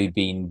 Like WWE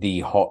being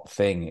the hot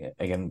thing.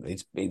 Again,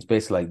 it's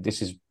basically like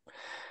this is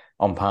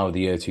on par with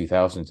the year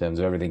 2000 in terms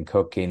of everything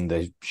cooking,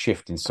 the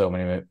shift in so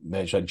many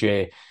merch. Like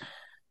Jay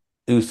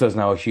Uso's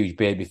now a huge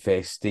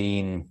babyface.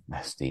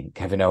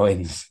 Kevin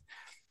Owens.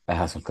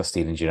 Has got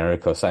Steven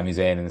Generico, Sami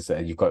Zayn,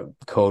 and you've got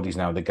Cody's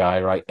now the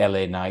guy, right?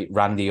 LA Knight,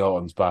 Randy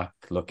Orton's back,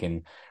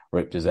 looking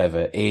ripped as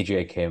ever.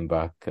 AJ came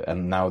back,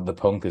 and now the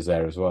Punk is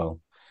there as well.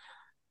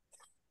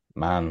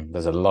 Man,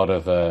 there's a lot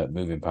of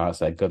moving parts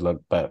there. Good luck,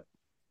 but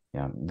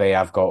yeah, they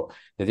have got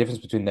the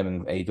difference between them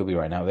and AEW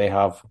right now. They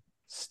have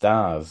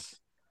stars,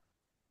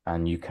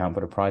 and you can't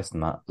put a price on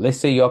that. Let's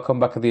say your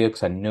comeback of the year,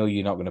 because I know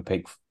you're not going to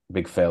pick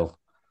Big Phil.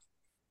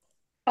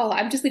 Oh,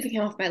 I'm just leaving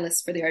him off my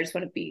list for the year. I just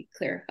want to be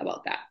clear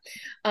about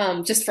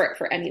that. Just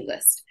for any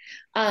list.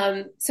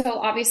 So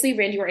obviously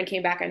Randy Orton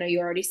came back. I know you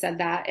already said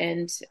that,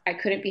 and I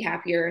couldn't be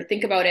happier.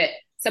 Think about it.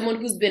 Someone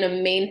who's been a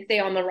mainstay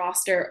on the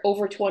roster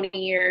over 20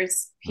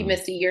 years. He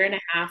missed a year and a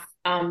half.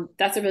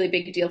 That's a really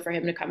big deal for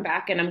him to come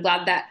back. And I'm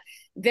glad that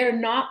they're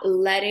not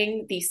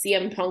letting the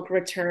CM Punk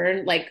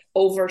return like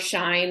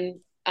overshine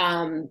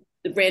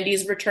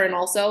Randy's return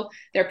also.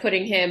 They're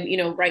putting him,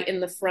 right in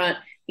the front.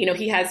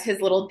 He has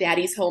his little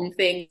daddy's home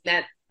thing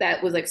that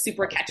was like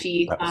super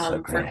catchy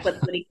for clips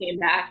when he came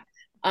back.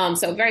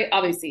 So very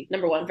obviously,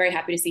 number one, very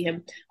happy to see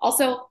him.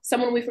 Also,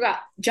 someone we forgot,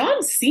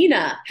 John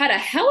Cena had a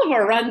hell of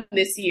a run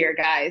this year,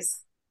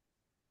 guys.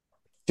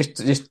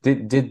 Just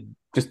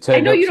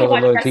turn up, sell a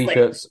load of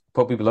t-shirts,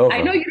 put people over.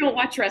 I know you don't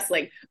watch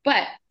wrestling,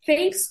 but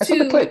thanks to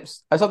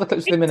I saw the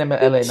clips of him in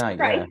LA Knight.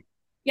 Right.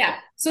 Yeah.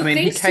 So I mean,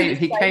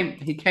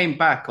 he came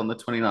back on the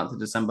 29th of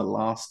December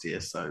last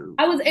year. So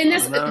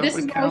this is where I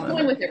was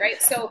going with it,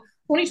 right? So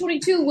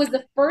 2022 was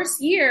the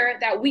first year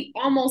that we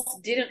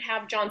almost didn't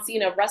have John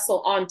Cena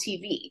wrestle on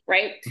TV,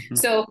 right? Mm-hmm.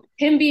 So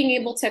him being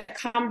able to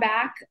come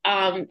back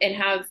and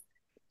have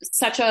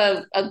such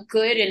a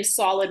good and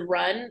solid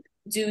run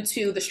due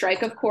to the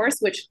strike, of course,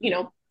 which,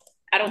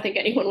 I don't think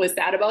anyone was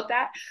sad about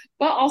that,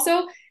 but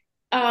also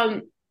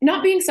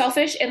not being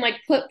selfish and like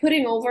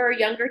putting over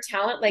younger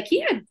talent. Like he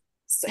had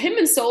him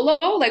and Solo,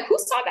 like who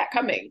saw that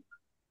coming?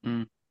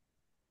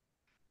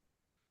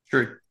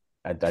 True.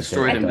 I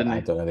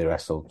don't know they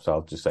wrestled, so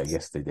I'll just say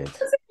yes, they did.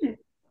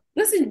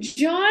 Listen,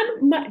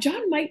 John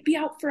might be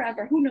out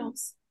forever. Who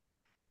knows?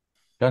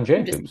 John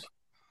Jacobs.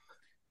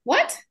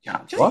 What?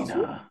 What's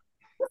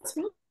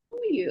wrong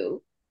with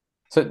you?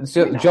 So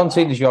John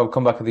Cena's your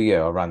comeback of the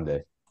year, or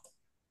Randy?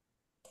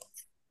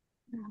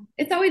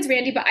 It's always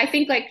Randy, but I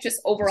think like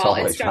just overall,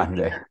 it's John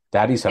Randy.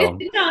 Daddy's home.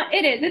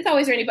 It is. It's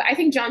always Randy, but I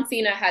think John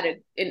Cena had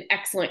an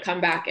excellent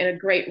comeback and a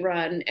great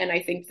run, and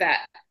I think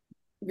that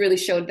really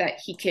showed that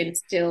he can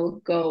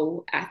still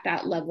go at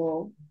that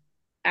level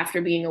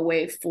after being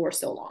away for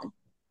so long.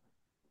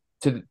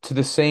 To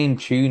the same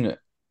tune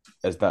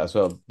as that as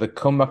well, the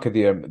comeback of the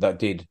year that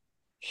did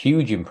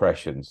huge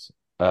impressions.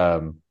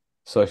 So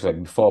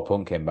like before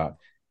Punk came back,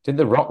 did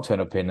The Rock turn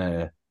up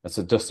as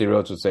Dusty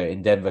Rhodes would say,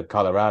 in Denver,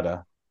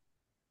 Colorado?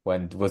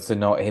 When was it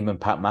not him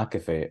and Pat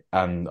McAfee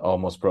and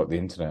almost broke the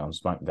internet on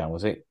SmackDown?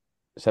 Was it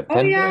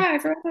September? Oh yeah, I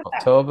forgot about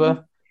October?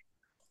 That.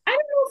 I don't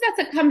know if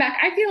that's a comeback.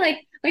 I feel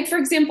like for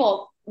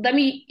example, let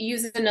me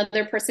use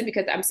another person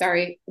because I'm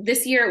sorry.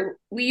 This year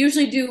we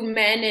usually do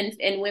men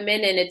and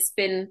women,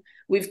 and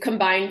we've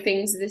combined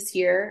things this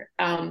year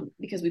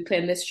because we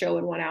planned this show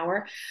in 1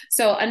 hour.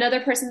 So another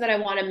person that I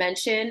want to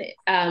mention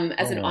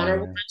as Oh an my,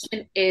 honorable yeah.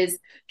 mention is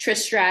Trish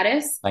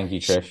Stratus. Thank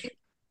you, She, Trish.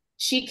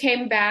 she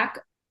came back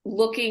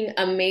looking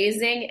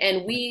amazing,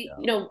 and we,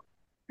 Yeah.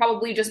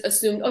 probably just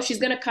assumed, oh, she's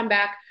gonna come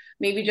back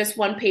maybe just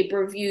one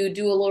pay-per-view,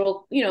 do a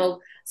little,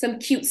 some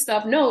cute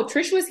stuff. No,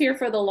 Trish was here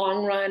for the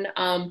long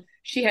run.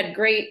 She had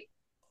great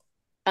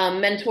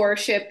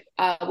mentorship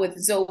with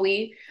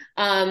Zoe.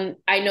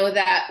 I know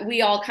that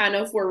we all kind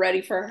of were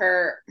ready for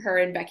her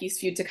and Becky's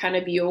feud to kind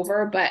of be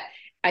over, but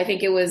I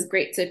think it was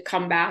great to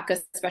come back,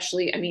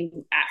 especially, I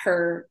mean, at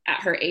her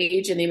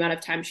age and the amount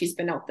of time she's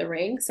been out the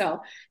ring. So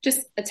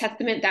just a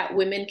testament that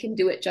women can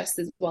do it just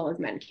as well as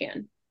men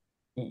can.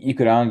 You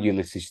could argue,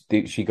 Lissy,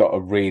 she got a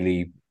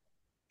really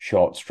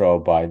short straw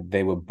by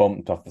they were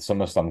bumped off the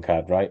SummerSlam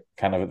card, right?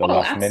 Kind of at the Oh,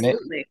 last minute.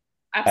 absolutely.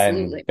 And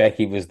Absolutely.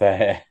 Becky was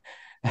there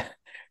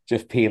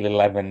just peeling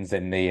lemons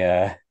in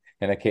the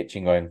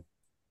kitchen going,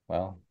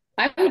 well,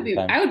 I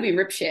sometimes would be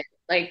rip shit.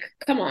 Like,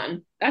 come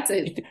on.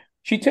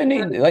 she turned it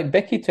into, like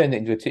Becky turned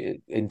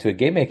it into a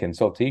gimmick and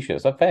sold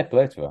t-shirts. Like fair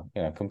play to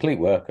her, complete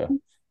worker.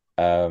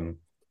 Um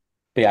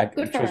but yeah,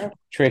 Good for her.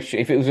 Trish,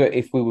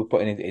 if we were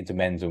putting it into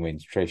men's and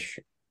women's, Trish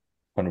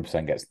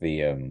 100% gets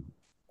the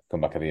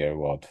comeback of the year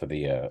award for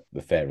the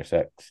fairer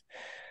sex.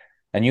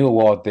 A new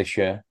award this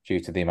year due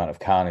to the amount of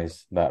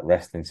carnies that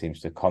wrestling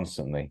seems to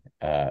constantly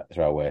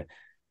throw away.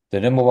 The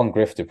number one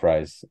grifter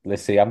prize.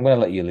 Let's see. I'm going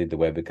to let you lead the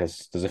way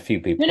because there's a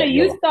few people No, no, that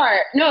you you're.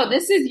 start. No,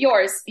 this is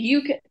yours.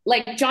 You can,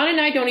 like, John and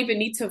I don't even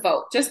need to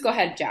vote. Just go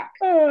ahead, Jack.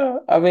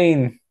 I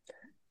mean,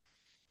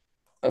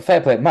 fair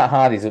play. Matt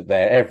Hardy's up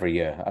there every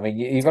year. I mean,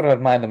 you've got to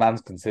admire the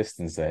man's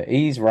consistency.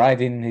 He's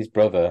riding his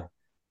brother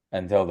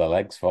until the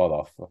legs fall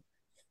off,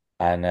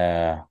 and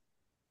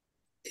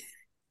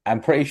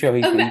I'm pretty sure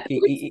he's.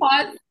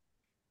 Pause,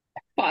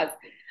 pause.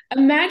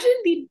 Imagine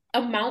the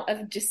amount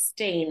of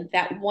disdain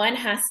that one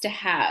has to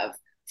have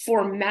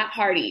for Matt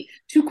Hardy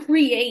to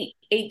create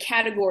a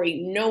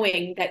category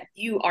knowing that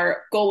you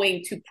are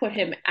going to put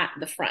him at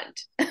the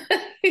front.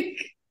 He,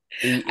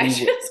 I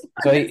he, just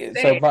so want to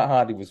say, Matt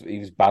Hardy was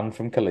banned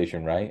from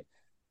Collision, right?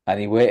 And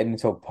he waited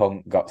until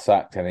Punk got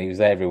sacked, and he was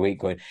there every week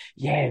going,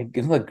 "Yeah,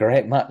 another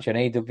great match on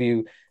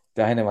AW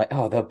Dynamite.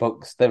 Oh,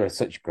 they're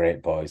such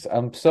great boys.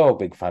 I'm so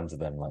big fans of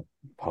them." Like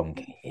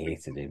Punk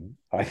hated him,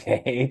 I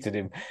hated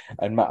him,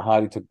 and Matt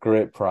Hardy took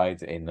great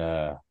pride in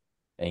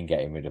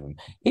getting rid of him.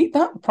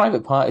 That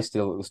private part is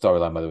still the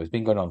storyline, by the way. It's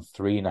been going on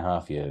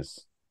 3.5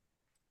 years.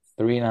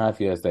 3.5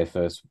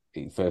 years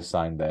he first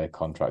signed their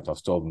contract or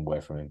stole them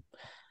away from him.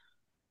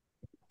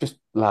 Just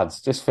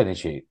lads, just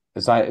finish it.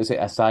 Is it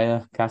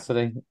Isaiah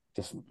Cassidy?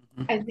 Just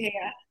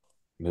Isaiah.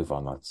 move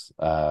on, lads.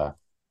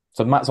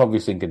 So Matt's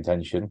obviously in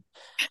contention.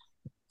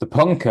 The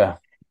punker,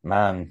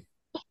 man,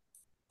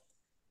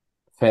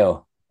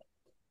 Phil.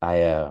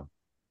 I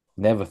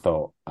never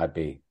thought I'd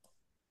be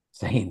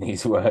saying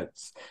these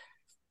words,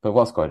 but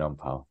what's going on,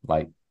 pal?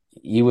 Like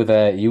you were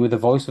there, you were the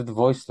voice of the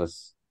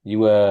voiceless. You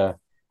were.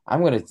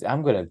 I'm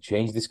gonna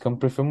change this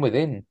country from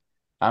within.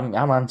 I'm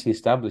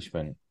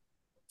anti-establishment.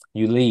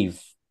 You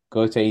leave,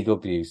 go to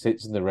AEW,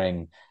 sits in the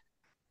ring.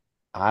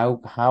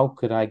 How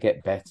could I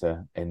get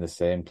better in the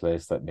same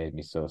place that made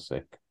me so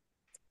sick?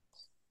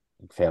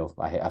 Phil,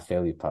 I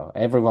feel you, pal.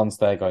 Everyone's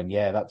there going,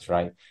 yeah, that's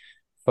right.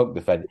 Fuck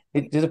the Fed.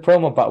 There's a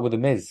promo battle with the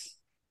Miz.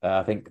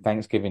 I think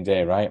Thanksgiving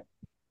Day, right?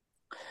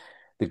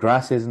 The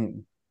grass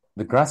isn't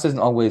the grass isn't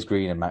always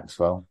green in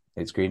Maxwell.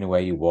 It's greener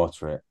where you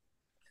water it.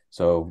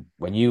 So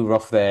when you're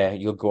off there,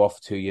 you'll go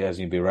off 2 years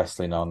and you'll be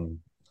wrestling on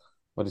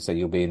what do you say?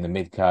 You'll be in the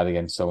mid card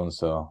against so and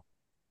so,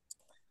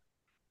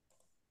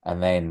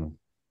 and then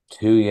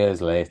 2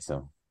 years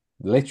later,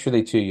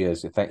 literally 2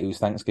 years. It was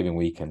Thanksgiving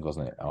weekend,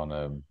 wasn't it?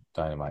 On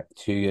Dynamite.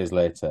 2 years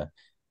later,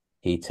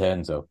 he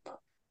turns up,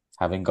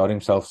 having got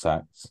himself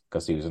sacked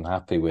because he was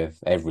unhappy with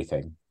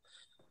everything.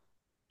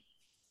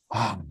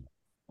 I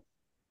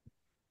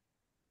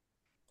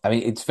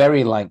mean, it's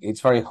very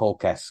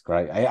Hulk-esque,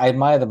 right? I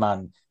admire the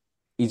man.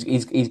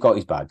 He's got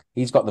his bag.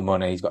 He's got the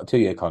money. He's got a 2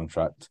 year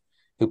contract.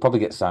 He'll probably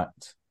get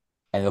sacked,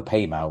 and they'll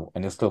pay him out,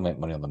 and he'll still make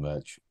money on the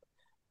merch.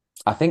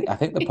 I think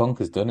the Punk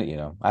has done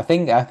it. I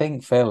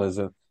think Phil is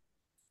a.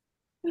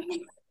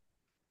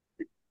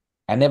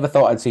 I never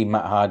thought I'd see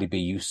Matt Hardy be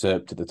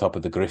usurped at the top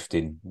of the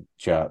grifting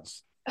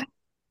charts,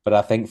 but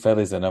I think Phil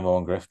is the number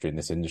one grifter in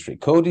this industry.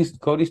 Cody's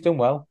done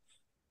well,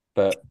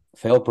 but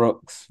Phil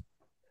Brooks,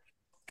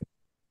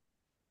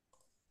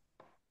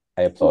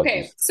 I applaud you.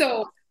 okay,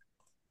 so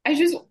I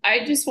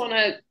just want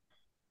to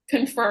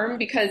confirm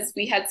because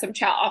we had some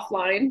chat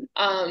offline.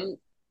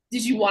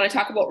 Did you want to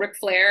talk about Ric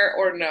Flair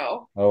or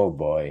no? Oh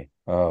boy.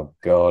 Oh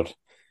God.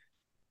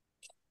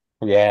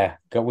 Yeah,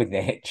 go with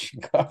Nitch.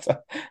 God,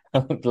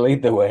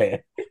 lead the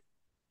way.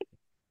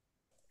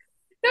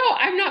 No,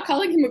 I'm not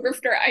calling him a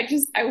grifter.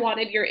 I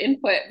wanted your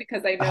input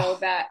because I know Ah,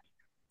 that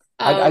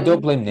I don't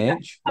um blame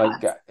Nitch.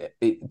 Like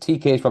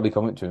TK is probably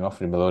coming to him,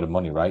 offering him a load of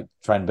money, right?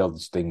 Try and build the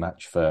Sting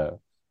match for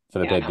for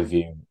the Yeah.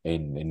 pay-per-view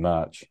in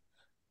March.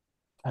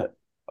 But,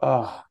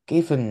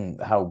 given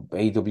how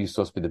AEW is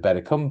supposed to be the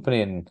better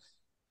company and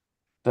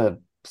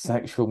the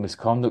sexual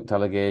misconduct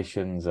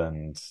allegations,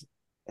 and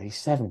he's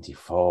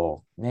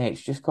 74. Nate,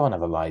 just go and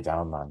have a lie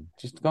down, man.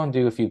 Just go and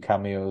do a few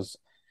cameos,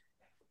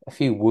 a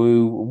few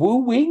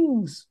woo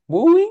wings,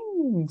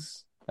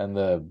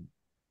 and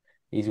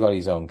he's got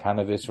his own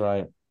cannabis,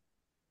 right?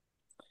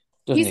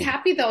 Doesn't He's need.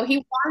 happy though.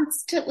 He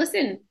wants to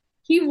listen.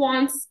 He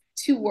wants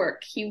to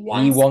work. He He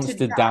wants wants to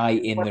to die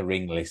in work the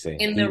ring, Lissy.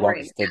 in He the ring.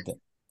 wants to.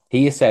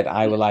 He has said,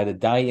 "I will either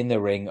die in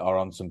the ring or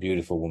on some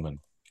beautiful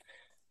woman."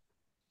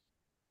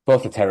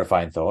 Both are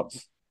terrifying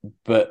thoughts,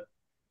 but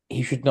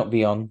he should not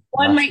be on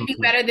One might national. be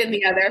better than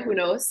the other. Who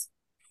knows?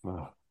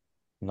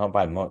 Not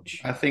by much.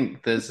 I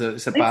think it's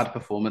a bad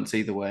performance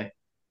either way.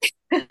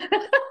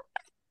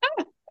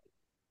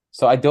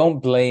 So I don't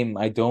blame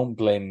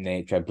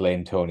Nature. I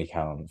blame Tony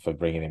Khan for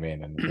bringing him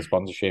in and the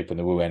sponsorship and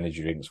the Woo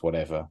Energy drinks,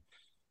 whatever.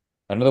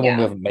 Another one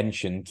we Yeah. haven't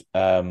mentioned.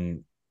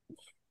 No,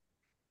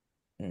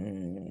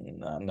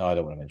 I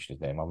don't want to mention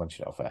his name. I'll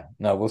mention it off air.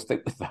 No, we'll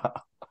stick with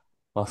that.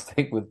 I'll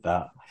stick with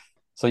that.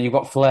 So you've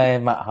got Flair,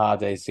 Matt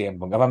Hardy, CM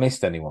Punk. Have I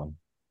missed anyone?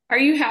 Are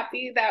you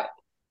happy that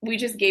we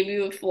just gave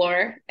you the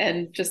floor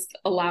and just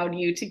allowed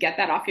you to get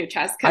that off your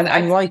chest? Because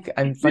I'm been like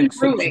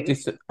brewing.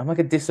 I'm like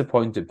a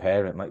disappointed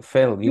parent. Like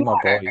Phil, you You my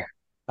are. boy.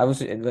 I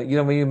was like,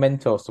 when you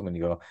mentor someone,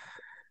 you go,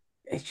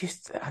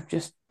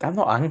 I'm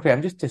not angry.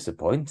 I'm just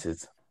disappointed.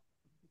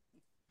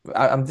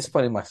 I'm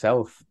disappointed in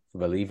myself for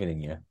believing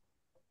in you.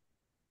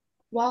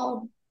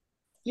 Well,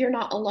 you're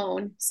not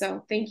alone.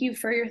 So thank you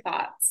for your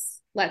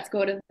thoughts. Let's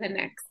go to the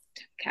next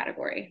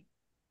category.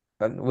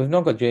 And we've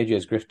not got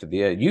JJ's Grift of the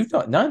Year. You've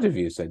not, neither of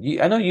you said.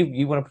 I know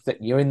you want to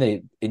protect. You're in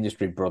the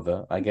industry,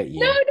 brother. I get No, you.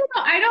 no,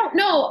 no. I don't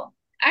know.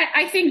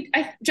 I think,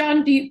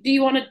 John, do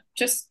you want to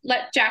just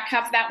let Jack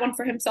have that one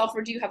for himself,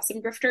 or do you have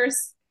some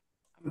grifters?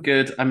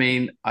 Good. I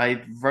mean,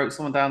 I wrote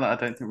someone down that I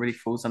don't think really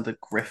falls under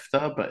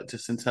grifter, but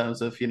just in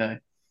terms of,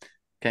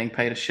 getting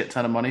paid a shit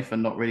ton of money for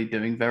not really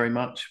doing very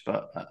much.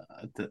 But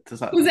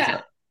does that, Who's is that?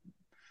 that,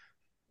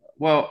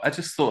 well, I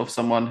just thought of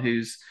someone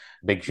who's,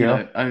 Big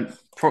Show.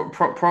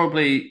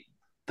 probably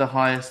the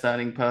highest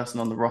earning person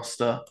on the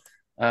roster.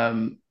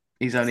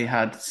 He's only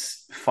had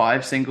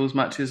 5 singles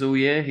matches all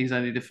year. He's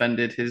only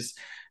defended his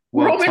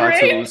world Roman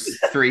Reigns.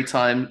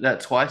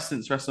 titles twice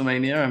since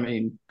WrestleMania. I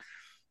mean,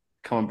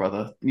 come on,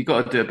 brother. You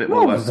got to do a bit more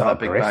work Roman's for not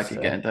that a big bag you're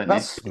grifter. getting, don't you?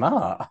 That's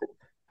smart.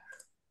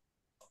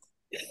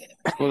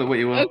 Call it what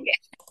you will.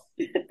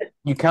 Okay.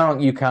 You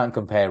can't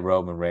compare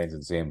Roman Reigns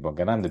and CM Punk,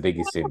 and I'm the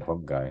biggest CM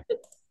Punk guy.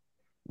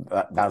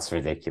 That's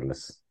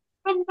ridiculous.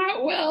 I'm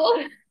not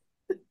well.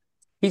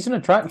 He's an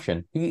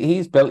attraction.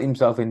 He's built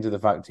himself into the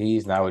fact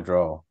he's now a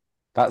draw.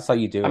 That's how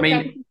you do I it.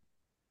 mean,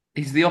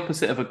 he's the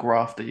opposite of a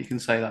grafter. You can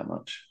say that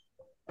much.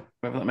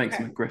 Whether that makes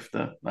him a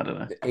grifter, I don't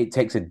know. It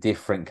takes a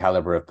different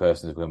caliber of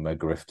person to become a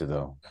grifter,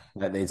 though.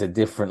 It's a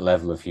different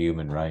level of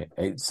human, right?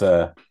 Can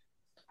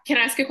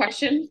I ask a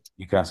question?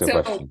 You can ask a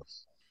So question.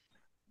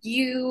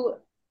 you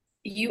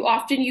you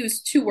often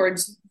use two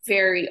words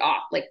very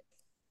off, like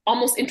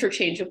almost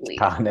interchangeably.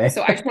 Carne.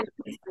 So I just want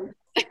to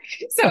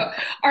so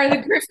are the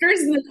grifters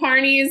and the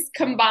carnies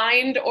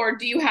combined, or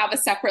do you have a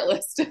separate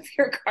list of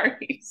your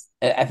carnies?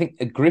 I think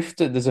a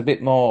grifter, there's a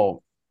bit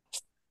more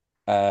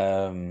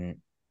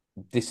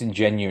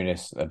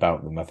disingenuous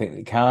about them. I think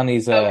the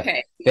carnies are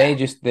Okay.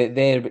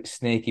 they're a bit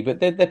snaky, but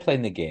they're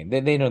playing the game.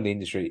 They know the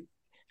industry.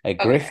 A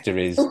Okay. grifter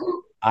is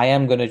I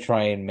am going to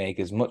try and make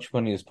as much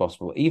money as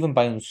possible, even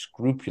by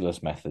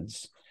unscrupulous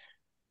methods,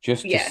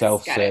 just to Yes, got it.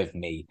 self-serve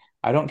me.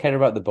 I don't care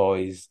about the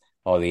boys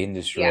or the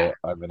industry Yeah.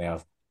 or everything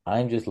else.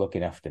 I'm just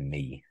looking after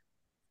me.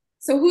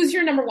 So who's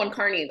your number one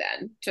carny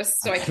then?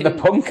 Just so I The can.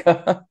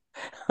 punker.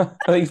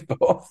 He's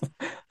both.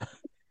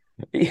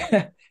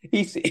 Yeah,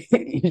 he's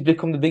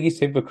become the biggest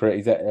hypocrite.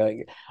 He's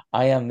like,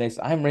 I am this.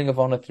 I'm Ring of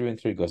Honor through and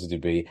through. Goes to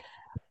be.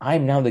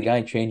 I'm now the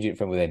guy changing it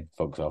from within.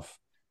 Fucks off.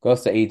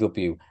 Goes to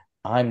AEW.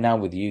 I'm now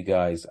with you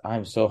guys.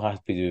 I'm so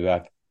happy to be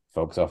back.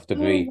 Fucks off. To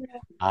be.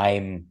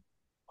 I'm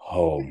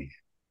home.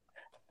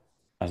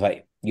 I was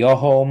like, you're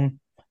home.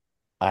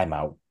 I'm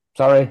out.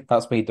 Sorry,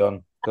 that's me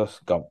done.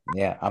 Just gone.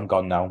 Yeah, I'm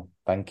gone now.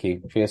 Thank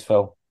you. Cheers,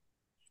 Phil.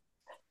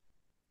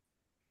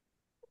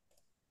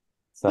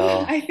 So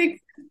I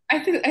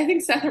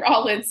think Seth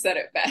Rollins said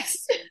it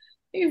best.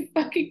 You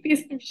fucking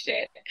piece of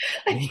shit.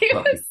 Like, he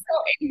was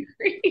so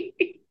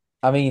angry.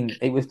 I mean,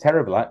 it was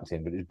terrible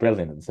acting, but it was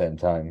brilliant at the same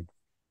time.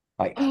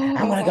 Like, Oh I'm my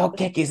gonna go God.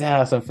 kick his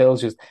ass, and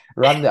Phil's just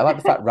Randy. I like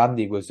the fact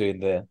Randy was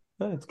doing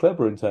it's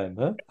clever in time,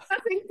 huh?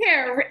 Doesn't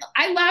care.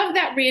 I love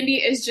that Randy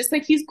is just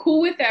like, he's cool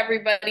with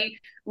everybody.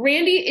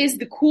 Randy is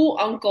the cool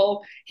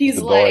uncle. He's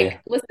The like, boy.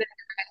 listen,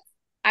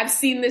 I've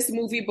seen this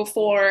movie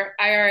before.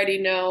 I already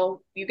know.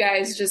 You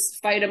guys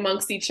just fight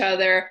amongst each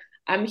other.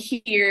 I'm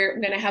here.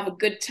 I'm gonna have a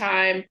good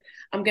time.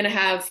 I'm gonna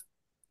have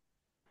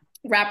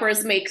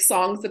rappers make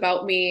songs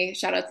about me.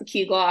 Shout out to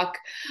Key Glock.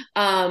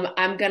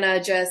 I'm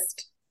gonna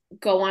just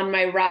go on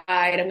my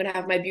ride. I'm gonna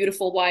have my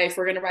beautiful wife.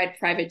 We're gonna ride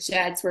private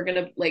jets. We're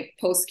gonna like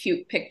post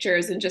cute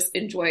pictures and just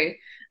enjoy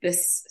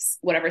this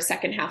whatever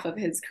second half of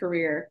his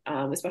career,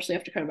 especially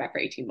after coming back for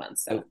 18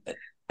 months. So,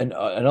 and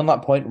on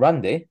that point,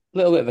 Randy, a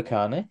little bit of a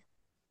Carney.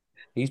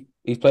 He's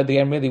played the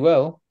game really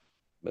well.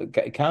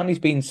 Carney's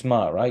been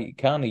smart, right?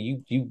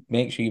 Carney, you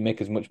make sure you make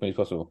as much money as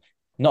possible.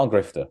 Not a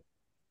grifter.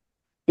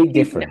 Big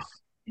difference.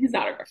 He's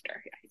not a grifter.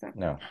 Yeah, he's not.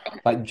 No,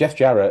 like Jeff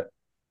Jarrett.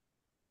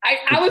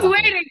 I was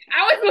waiting.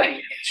 I was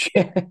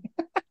waiting.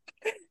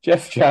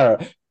 Jeff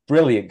Jarrett,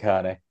 brilliant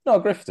Carney. Not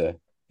a grifter.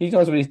 He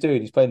knows what he's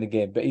doing. He's playing the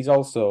game, but he's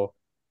also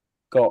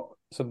got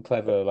some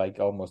clever, like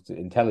almost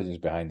intelligence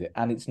behind it,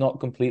 and it's not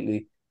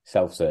completely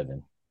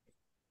self-serving.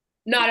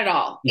 Not at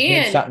all. He's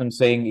made Satnam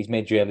Singh. He's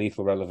made Jay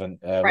Lethal relevant.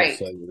 Right,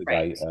 the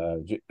guy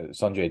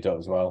Sanjay Dutt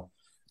as well.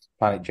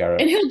 Planet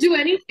Jarrett, and he'll do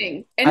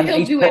anything. And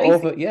he'll do anything.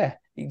 Over, yeah,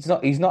 he's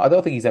not. He's not. I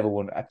don't think he's ever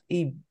won.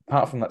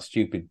 Apart from that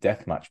stupid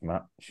deathmatch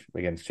match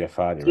against Jeff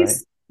Hardy, right?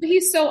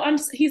 He's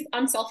he's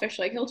unselfish.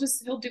 Like he'll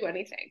do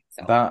anything.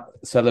 So. That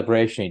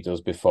celebration he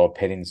does before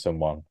pinning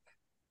someone,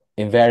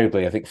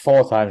 invariably, I think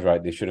 4 times,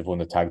 right? They should have won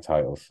the tag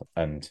titles,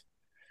 and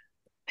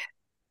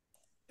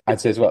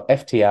I'd say as well,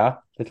 FTR,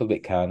 little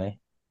bit Carney,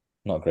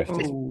 not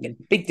grifted.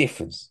 Big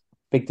difference.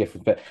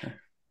 But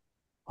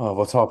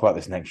we'll talk about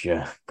this next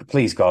year.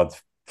 Please, God,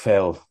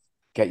 Phil,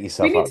 get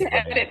yourself. We need to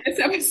edit this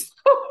episode.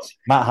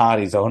 Matt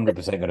Hardy's 100%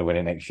 going to win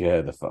it next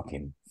year. The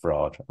fucking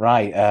fraud,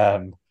 right?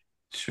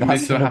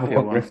 That's the number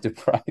one grifter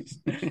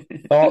prize.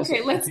 Thoughts?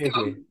 Okay, let's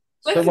go.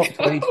 Sum up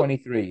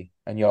 2023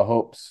 and your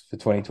hopes for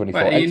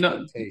 2024. Wait,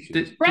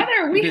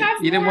 Brother, we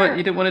have you didn't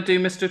want to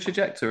do Mr.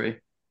 Trajectory.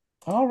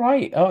 All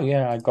right. Oh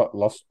yeah, I got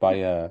lost by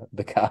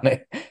the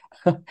Carney.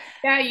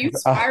 Yeah, you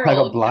spiraled. I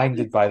got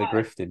blinded by the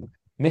grifting.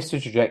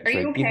 Mr.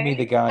 Trajectory, okay? Give me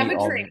the guy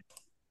on drink.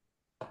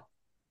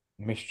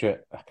 Mr.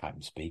 I can't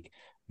even speak.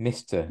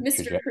 Mr.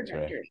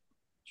 Trajectory.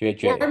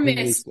 JJ. Or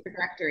Miss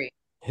Trajectory.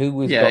 Who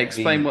was? Yeah,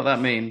 explain what that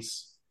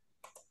means.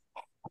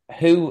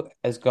 Who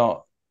has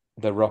got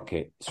the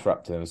rocket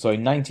strapped to them? So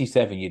in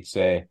 '97, you'd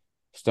say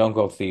Stone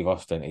Cold Steve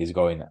Austin is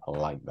going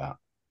like that.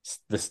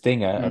 The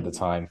Stinger at the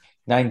time,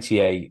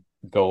 '98,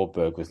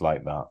 Goldberg was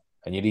like that.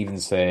 And you'd even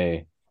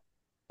say,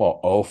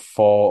 what,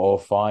 04,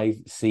 05,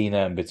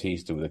 Cena and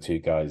Batista were the 2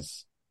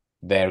 guys.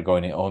 They're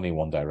going in only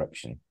one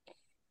direction.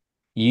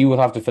 You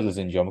will have to fill us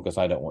in, John, because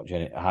I don't watch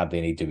hardly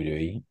any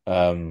WWE.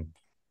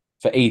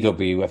 For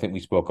AEW, I think we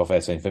spoke off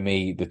air saying, for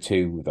me, the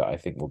 2 that I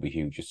think will be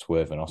huge are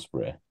Swerve and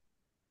Ospreay.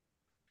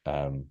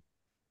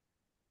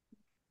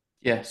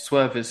 Yeah,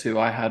 Swerve is who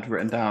I had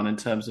written down in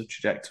terms of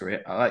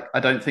trajectory. I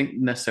don't think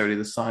necessarily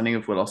the signing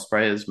of Will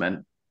Ospreay has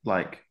meant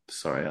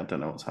sorry, I don't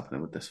know what's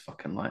happening with this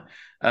fucking light.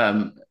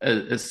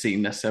 Has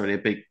seen necessarily a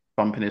big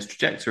bump in his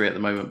trajectory at the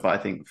moment, but I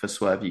think for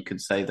Swerve, you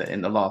could say that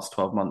in the last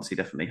 12 months, he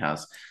definitely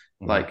has.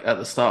 Mm-hmm. Like at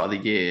the start of the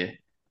year,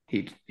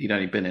 he'd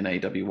only been in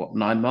AEW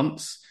 9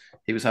 months.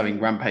 He was having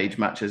rampage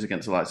matches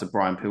against the likes of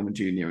Brian Pillman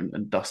Jr.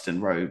 and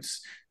Dustin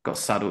Rhodes. Got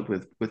saddled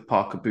with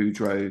Parker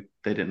Boudreaux.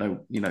 They didn't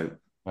know,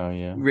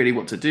 really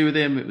what to do with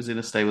him. It was in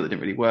a stable that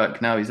didn't really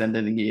work. Now he's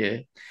ending the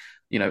year,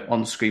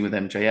 on screen with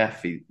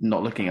MJF. He's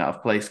not looking out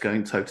of place,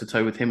 going toe to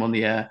toe with him on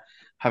the air,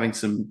 having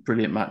some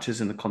brilliant matches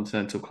in the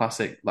Continental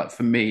Classic. Like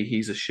for me,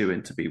 he's a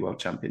shoo-in to be world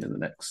champion in the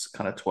next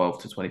kind of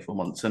 12 to 24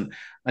 months. And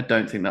I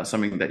don't think that's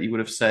something that you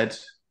would have said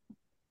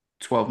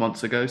 12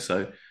 months ago.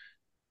 So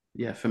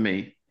yeah, for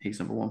me, he's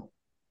number 1.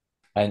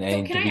 And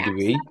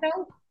WWE?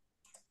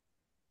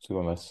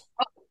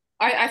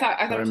 I thought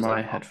Sorry,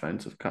 my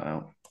headphones have cut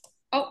out.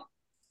 Oh,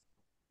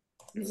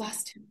 we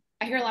lost him.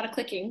 I hear a lot of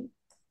clicking.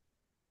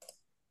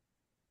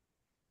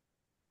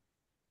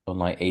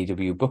 Unlike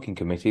AEW booking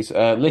committees.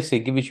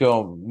 Listen, give us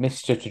your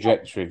Mr.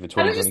 Trajectory for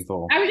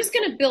 2024. I was just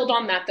going to build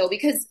on that, though,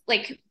 because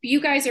you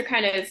guys are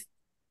kind of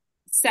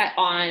set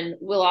on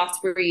Will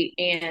Ospreay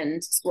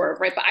and Swerve,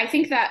 right? But I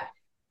think that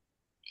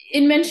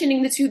in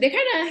mentioning the 2, they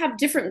kind of have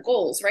different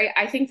goals, right?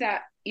 I think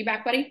that you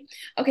back, buddy?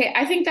 Okay,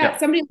 I think that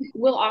somebody like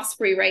Will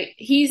Ospreay, right?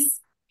 He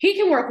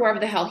can work wherever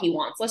the hell he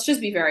wants. Let's just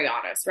be very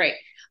honest, right?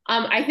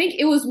 I think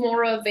it was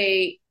more of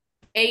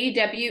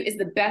AEW is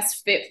the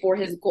best fit for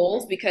his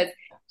goals because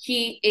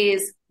he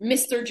is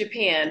Mr.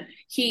 Japan.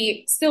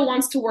 He still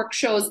wants to work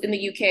shows in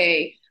the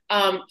UK.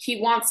 He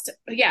wants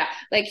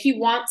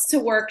to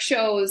work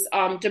shows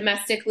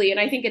domestically, and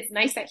I think it's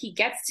nice that he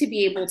gets to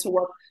be able to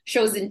work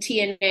shows in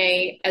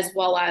TNA as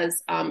well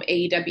as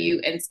AEW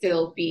and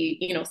still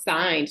be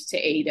signed to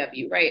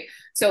AEW, right?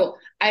 So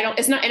I'm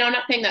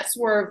not saying that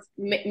Swerve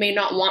may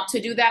not want to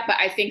do that, but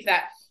I think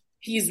that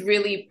he's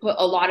really put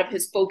a lot of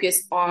his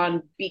focus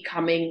on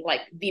becoming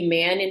like the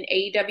man in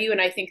AEW, and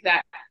I think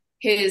that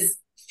his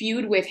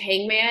feud with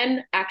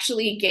Hangman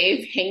actually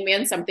gave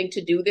Hangman something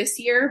to do this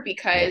year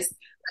because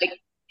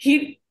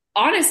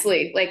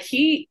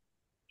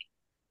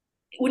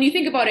when you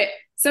think about it,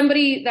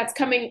 somebody that's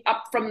coming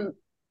up from,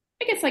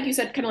 I guess, like you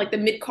said, kind of like the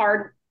mid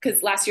card,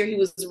 because last year he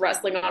was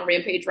wrestling on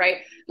Rampage, right?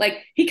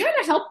 Like he kind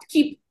of helped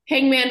keep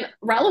Hangman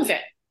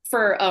relevant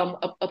for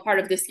a part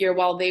of this year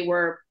while they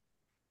were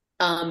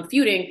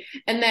feuding,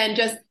 and then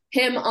just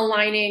him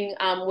aligning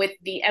with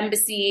the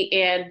Embassy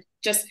and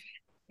just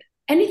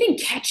anything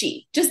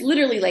catchy, just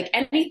literally like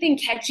anything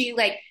catchy,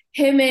 like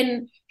him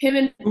and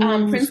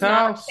Whose Prince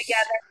Nana house?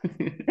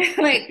 together.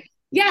 Like,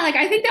 yeah, like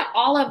I think that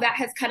all of that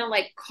has kind of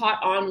like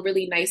caught on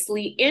really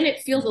nicely and it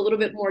feels a little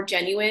bit more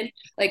genuine.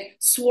 Like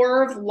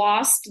Swerve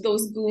lost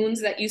those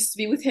goons that used to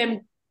be with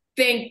him.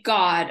 Thank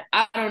God.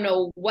 I don't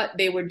know what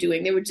they were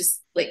doing. They were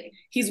just like,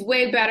 he's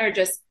way better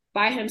just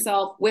by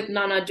himself with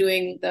Nana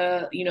doing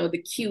the, the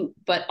cute,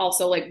 but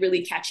also like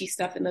really catchy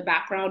stuff in the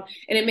background.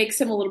 And it makes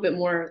him a little bit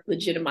more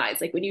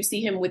legitimized. Like when you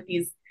see him with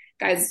these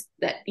guys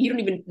that you don't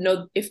even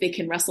know if they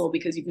can wrestle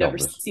because you've never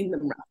Jobless. seen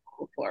them wrestle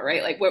before,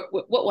 right? Like what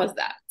was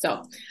that?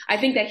 So I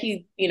think that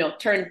he,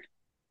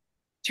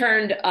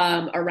 turned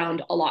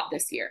around a lot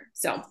this year.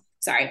 So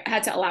sorry, I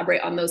had to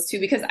elaborate on those two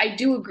because I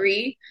do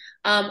agree.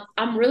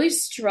 I'm really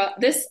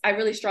I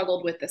really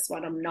struggled with this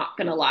one. I'm not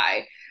gonna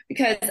lie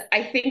because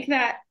I think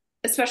that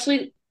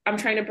especially I'm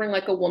trying to bring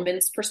like a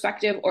woman's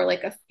perspective or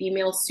like a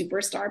female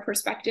superstar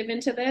perspective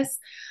into this.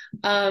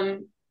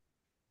 Um,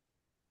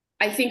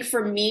 I think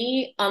for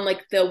me, on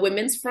like the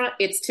women's front,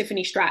 it's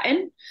Tiffany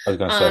Stratton. I was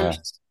going to say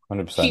Um,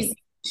 her, 100%.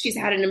 she's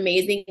had an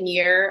amazing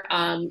year.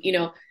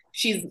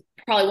 She's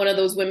probably one of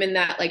those women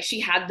that like she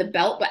had the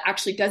belt, but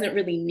actually doesn't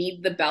really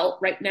need the belt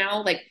right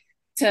now, like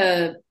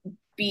to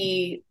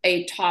be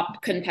a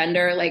top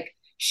contender. Like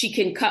she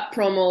can cut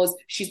promos.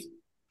 She's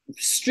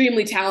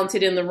extremely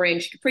talented in the ring.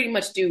 She could pretty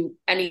much do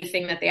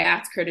anything that they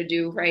ask her to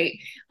do, right?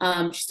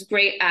 She's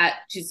great at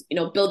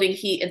building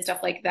heat and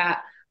stuff like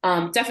that.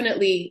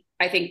 Definitely,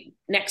 I think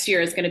next year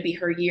is going to be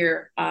her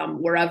year,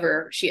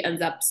 wherever she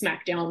ends up,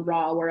 SmackDown,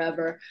 Raw,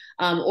 wherever,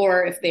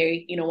 or if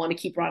they want to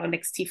keep her on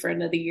NXT for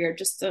another year,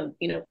 just to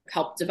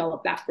help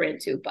develop that brand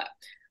too. But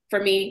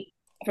for me,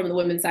 from the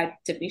women's side,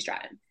 Tiffany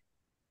Stratton.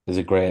 There's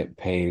a great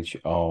page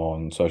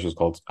on socials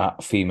called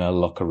at Female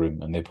Locker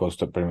Room, and they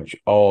post up pretty much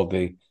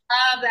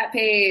Love that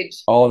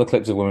page. all the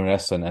clips of women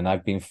wrestling, and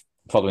I've been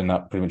following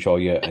that pretty much all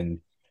year. And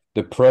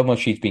the promo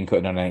she's been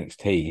cutting on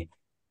NXT,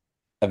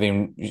 I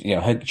mean,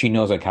 she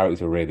knows her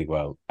character really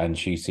well, and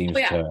she Oh seems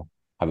yeah, to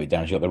have it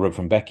down. She got the rub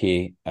from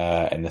Becky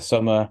in the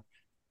summer.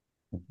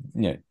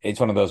 It's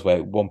one of those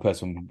where one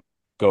person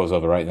goes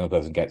over, right, and the other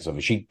person gets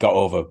over. She got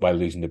over by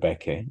losing to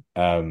Becky.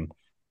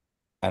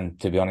 And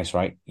to be honest,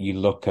 right, you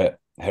look at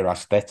her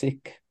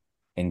aesthetic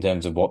in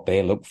terms of what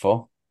they look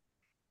for.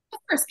 of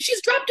course.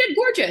 She's drop dead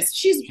gorgeous.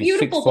 She's She's six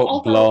beautiful, but foot,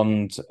 also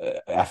blonde,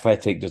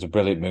 athletic, does a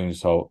brilliant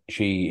moonsault.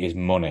 She is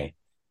money.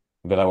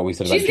 A bit like what we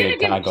said about she's gonna Jade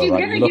give Cargill, she's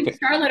right? You gonna look give at,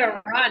 Charlotte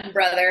a run,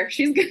 brother.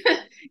 She's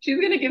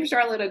gonna give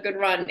Charlotte a good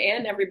run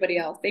and everybody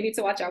else. They need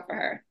to watch out for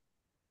her.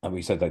 and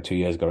we said that 2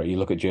 years ago, right? You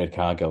look at Jade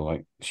Cargill,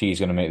 like she's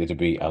going to make there to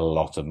be a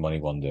lot of money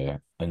one day,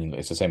 and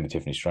it's the same with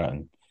Tiffany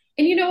Stratton.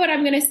 And you know what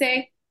I'm gonna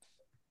say?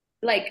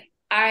 Like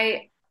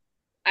I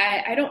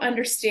don't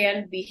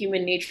understand the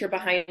human nature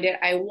behind it.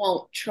 I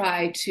won't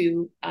try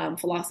to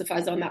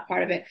philosophize on that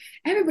part of it.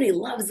 Everybody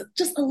loves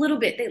just a little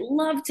bit. They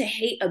love to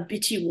hate a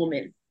bitchy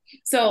woman.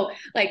 So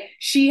like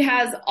she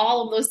has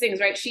all of those things,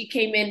 right? She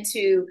came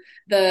into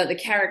the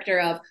character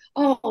of,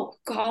 oh,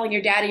 calling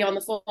your daddy on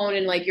the phone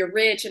and like you're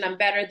rich and I'm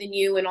better than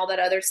you and all that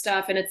other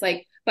stuff. And it's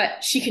like,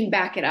 but she can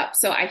back it up.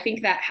 So I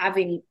think that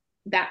having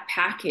that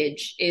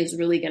package is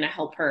really going to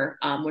help her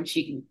when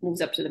she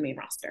moves up to the main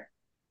roster.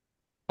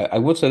 I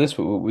would say this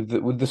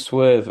with the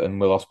Swerve and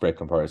Will Ospreay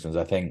comparisons.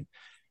 I think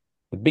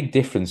the big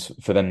difference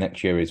for them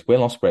next year is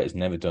Will Ospreay has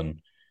never done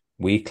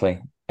weekly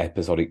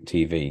episodic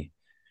TV.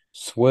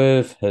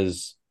 Swerve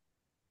has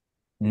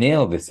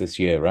nailed this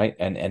year, right?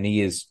 And he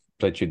has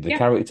played through the Yeah.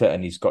 character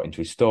and he's got into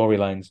his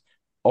storylines.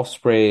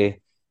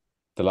 Ospreay,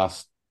 the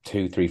last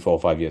 2, 3, 4,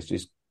 5 years,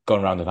 he's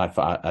gone around and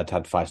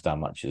had 5-star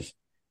matches.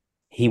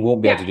 He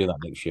won't be able Yeah. to do that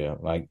next year.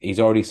 Like he's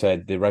already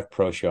said, the Rev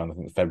Pro show on I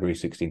think February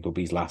 16th will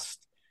be his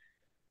last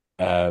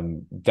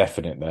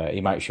definite there.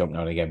 He might show up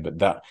now and again, but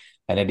that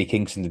and Eddie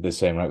Kingston did the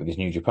same, right, with his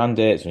New Japan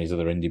dates and his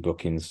other indie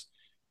bookings.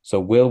 So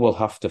will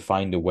have to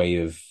find a way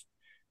of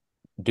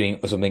doing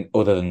something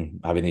other than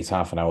having these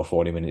half an hour,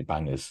 40-minute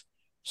bangers.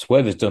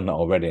 Swerve has done that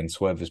already, and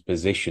Swerve is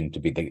positioned to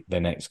be the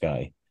next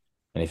guy.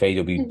 And if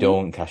AEW Mhm.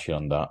 don't cash in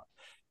on that,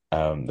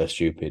 they're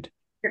stupid.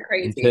 They're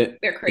crazy. In,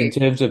 They're in crazy.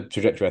 terms of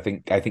trajectory,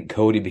 I think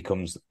Cody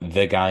becomes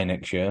the guy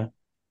next year.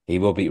 He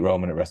will beat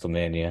Roman at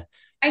WrestleMania.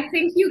 I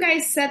think you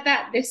guys said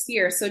that this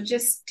year, so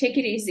just take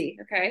it easy,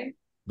 okay?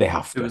 They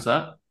have Who was to.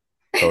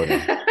 that? Cody.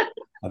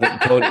 I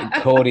think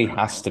Cody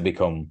has to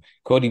become.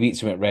 Cody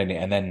beats him at Rennie,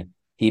 and then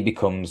he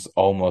becomes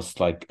almost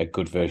like a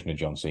good version of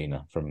John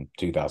Cena from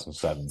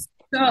 2007.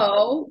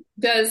 So,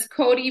 does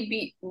Cody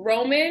beat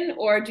Roman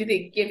or do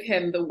they give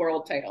him the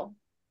world title?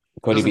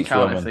 Cody Doesn't beats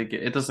count if Roman. they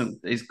get it. Doesn't.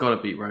 He's got to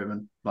beat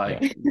Roman. Yeah.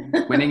 Like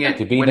winning To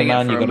be the winning it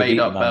man, for you a got to made beat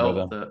the up man,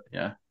 belt. brother.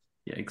 Yeah,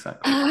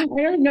 exactly. I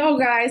don't know,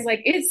 guys.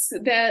 Like it's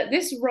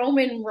this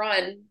Roman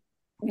run.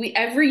 We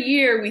every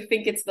year we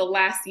think it's the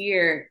last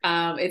year.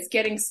 It's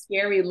getting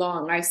scary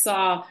long. I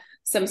saw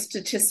some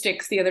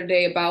statistics the other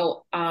day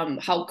about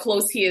how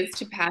close he is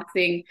to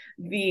passing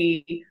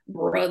the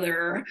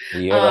brother. The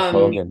year of Um,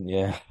 Hogan,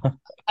 yeah.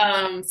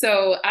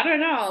 so I don't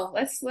know.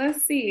 Let's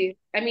see.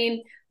 I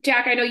mean,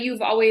 Jack, I know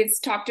you've always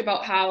talked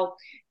about how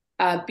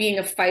being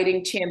a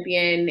fighting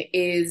champion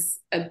is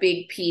a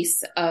big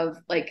piece of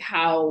like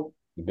how,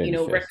 The you baby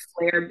know, Ric face.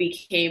 Flair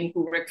became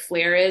who Ric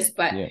Flair is.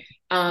 But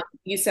Yeah.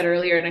 you said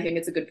earlier, and I think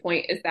it's a good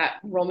point, is that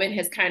Roman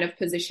has kind of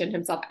positioned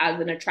himself as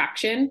an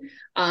attraction.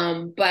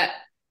 But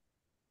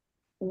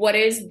what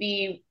is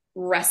the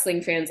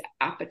wrestling fans'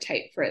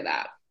 appetite for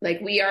that? Like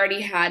we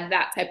already had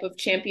that type of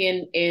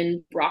champion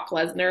in Brock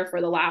Lesnar for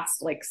the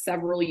last like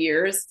several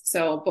years.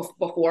 So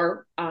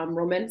before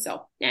Roman.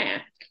 So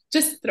yeah,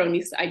 just throwing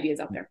these ideas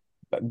out there.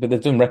 But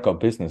they've done record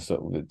business,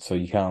 so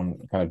you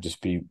can't kind of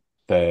dispute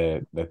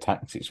their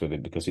tactics with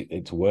it because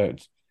it's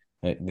worked.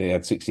 They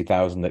had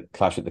 60,000 at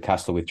Clash at the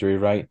Castle with Drew,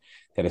 right?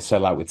 They had a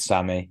sellout with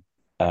Sammy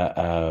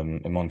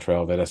in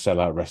Montreal. They had a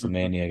sellout at Mhm.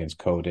 WrestleMania against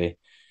Cody.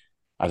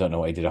 I don't know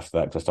what he did after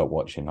that because I stopped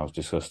watching. I was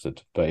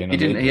disgusted. But He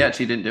didn't. He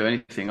actually didn't do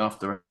anything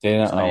after WrestleMania. He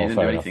oh, didn't do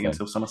fair enough anything then.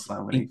 until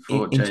SummerSlam when he In,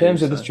 fought in Jey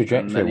terms of this Uso, and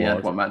trajectory then he had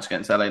award, one match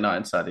against LA Knight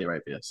in Saudi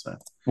Arabia. So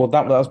well,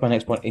 that was my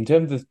next point. In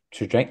terms of the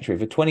trajectory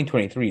for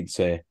 2023, you'd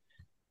say,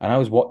 and I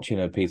was watching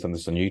a piece on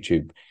this on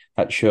YouTube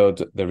that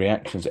showed the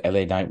reactions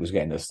LA Knight was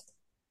getting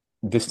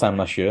this time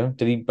last year.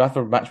 Did he have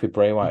a match with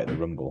Bray Wyatt at the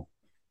Rumble?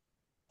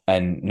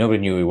 And nobody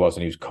knew who he was,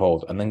 and he was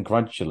cold. And then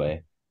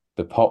gradually,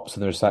 the pops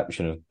and the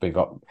reception have been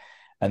got,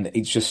 and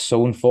it's just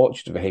so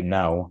unfortunate for him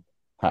now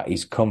that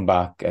he's come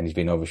back and he's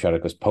been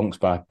overshadowed because Punk's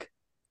back,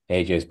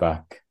 AJ's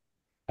back,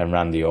 and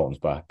Randy Orton's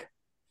back.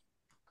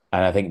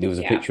 And I think there was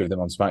a Yeah. picture of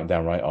them on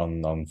SmackDown right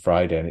on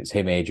Friday, and it's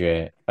him,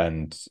 AJ,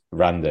 and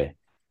Randy.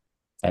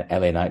 And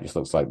LA Knight just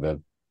looks like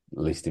the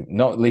least,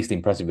 not least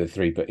impressive of the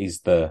three, but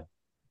he's I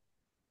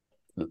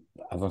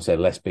won't say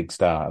less big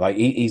star. Like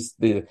he's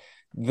the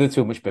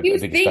two much Do you bigger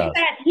think stars.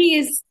 that he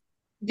is,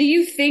 do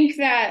you think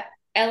that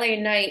LA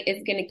Knight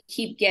is going to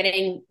keep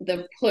getting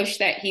the push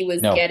that he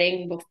was No,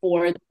 getting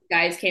before the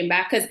guys came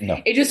back? Because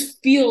no, it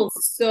just feels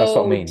that's what I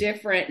so mean.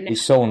 different now.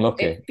 He's so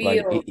unlucky. It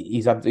Like feels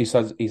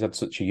he's had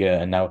such a year,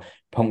 and now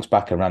Punk's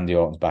back and Randy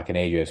Orton's back, and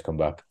AJ's come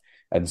back,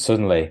 and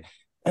suddenly,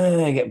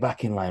 get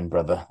back in line,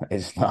 brother.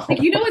 It's like,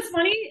 not. you know what's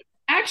funny?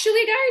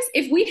 Actually, guys,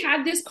 if we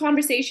had this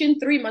conversation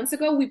 3 months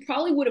ago, we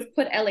probably would have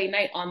put LA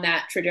Knight on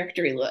that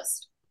trajectory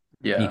list.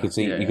 yeah, You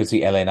yeah. could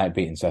see LA Knight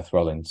beating Seth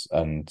Rollins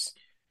and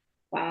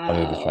on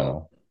the other Wow.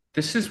 channel.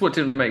 This is what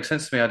didn't make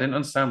sense to me. I didn't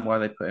understand why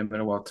they put him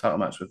in a world title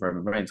match with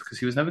Roman Reigns because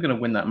he was never going to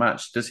win that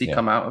match. Does he Yeah.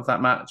 come out of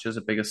that match as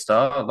a bigger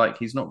star? Like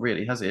he's not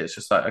really, has he? It's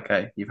just like,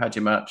 okay, you've had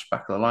your match,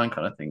 back of the line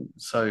kind of thing.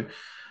 So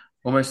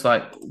almost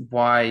like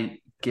why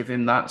give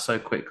him that so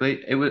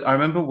quickly? It was. I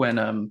remember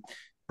when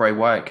Bray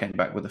Wyatt came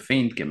back with a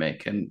Fiend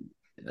gimmick, and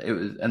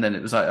then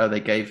it was like, oh, they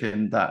gave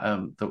him that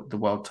the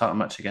world title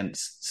match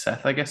against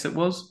Seth, I guess it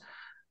was.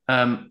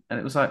 And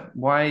it was like,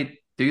 why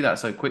do that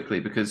so quickly?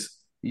 Because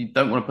you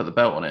don't want to put the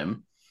belt on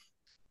him.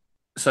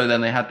 So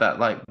then they had that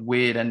like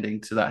weird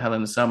ending to that Hell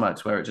in a Cell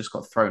match where it just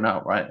got thrown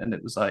out, right? And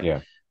it was like,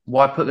 Yeah.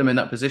 why put them in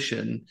that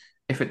position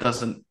if it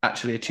doesn't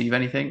actually achieve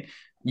anything?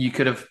 You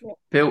could have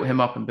built him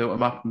up and built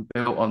him up and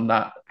built on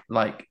that,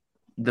 like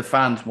the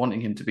fans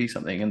wanting him to be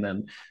something, and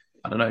then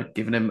I don't know,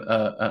 giving him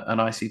an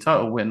IC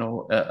title win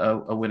or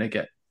a win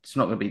against. It's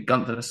not going to be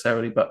Gunther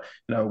necessarily, but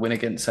a win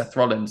against Seth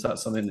Rollins.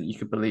 That's something that you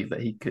could believe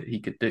that he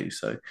could do.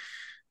 So,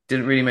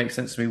 didn't really make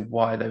sense to me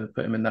why they would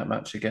put him in that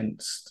match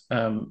against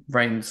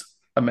Reigns.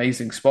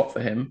 Amazing spot for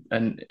him,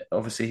 and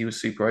obviously he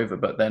was super over.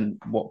 But then,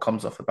 what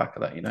comes off the back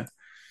of that?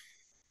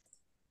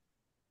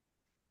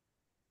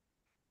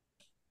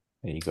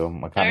 There you go.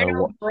 I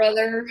know,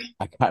 brother.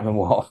 I can't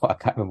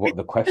remember what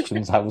the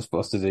questions I was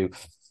supposed to do.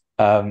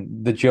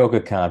 The Joker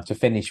card to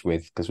finish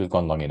with because we've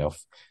gone long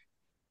enough.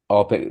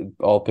 I'll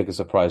pick a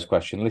surprise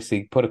question.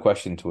 Lissy, put a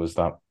question to us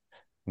that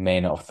may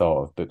not have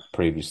thought of but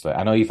previously.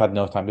 I know you've had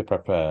no time to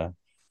prepare.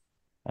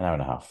 An hour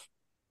and a half.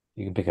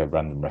 You can pick a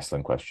random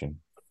wrestling question.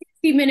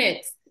 50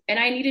 minutes, and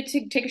I needed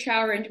to take a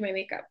shower and do my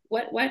makeup.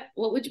 What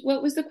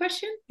was the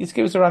question? Just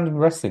give us a random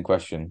wrestling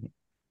question.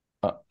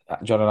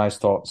 John and I's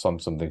thoughts on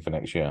something for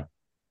next year.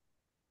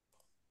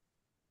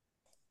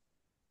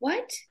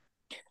 What?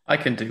 I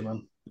can do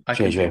one. I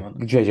can do one.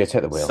 JJ,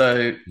 take the wheel.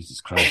 So,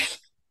 Jesus Christ.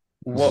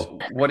 who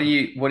do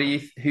you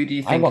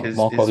I think want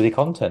more quality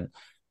content.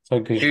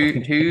 So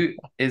who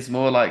is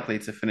more likely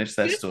to finish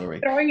their You're just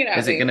story? throwing it at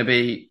Is it going me. to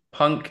be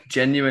Punk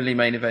genuinely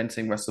main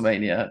eventing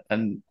WrestleMania,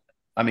 and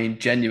I mean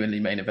genuinely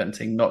main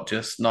eventing, not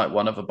just night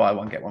one of a buy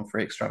one get one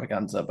free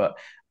extravaganza, but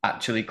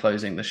actually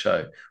closing the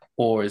show?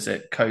 Or is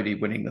it Cody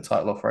winning the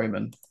title off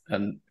Roman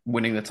and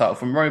winning the title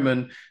from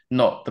Roman,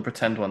 not the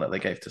pretend one that they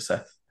gave to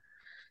Seth?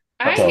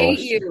 I That's the So hate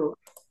question. you.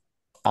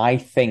 I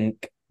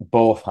think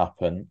both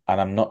happen,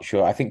 and I'm not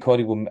sure. I think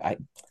Cody will.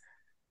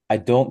 I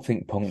don't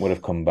think Punk would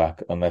have come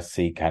back unless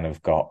he kind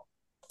of got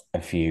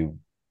a few.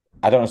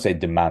 I don't want to say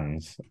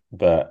demands,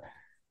 but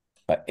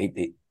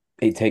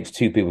it takes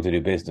two people to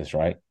do business,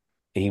 right?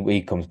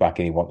 He comes back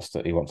and he wants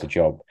a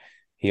job.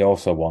 He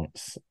also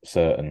wants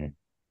certain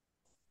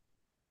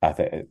I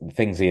think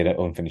things he had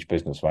unfinished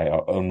business, right,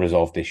 or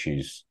unresolved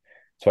issues.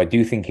 So I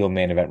do think he'll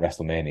main event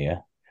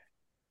WrestleMania.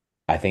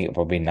 I think it'll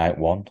probably be night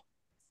one,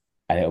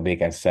 and it'll be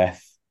against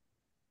Seth.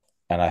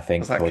 and I Does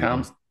think that Cody count?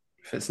 wins.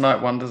 If it's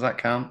night one, does that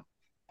count?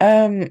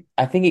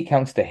 I think it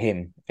counts to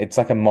him. It's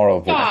like a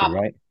moral victory, Stop,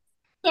 right?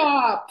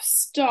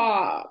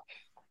 stop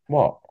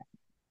What?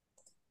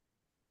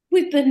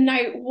 with the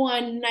night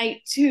one,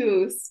 night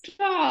two.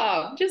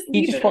 Stop. Just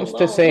He leave just it wants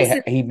to alone. say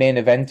Listen, he main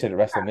evented at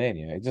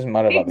WrestleMania. It doesn't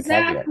matter about the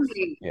caveats.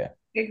 exactly. Yeah,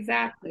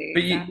 Exactly.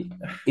 But Exactly.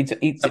 you,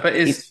 it's but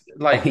is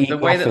like he the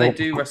way glass that it they up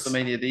do once.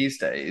 WrestleMania these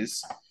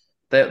days,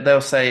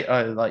 they'll say,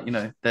 oh, like,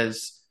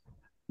 there's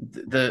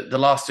the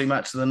last two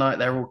matches of the night,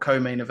 they're all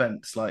co-main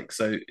events. Like,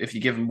 so if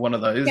you give him one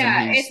of those and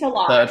Yeah, it's he's a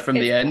lot. third from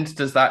the It's end,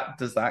 does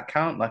that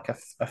count? Like,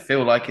 I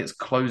feel like it's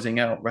closing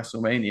out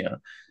WrestleMania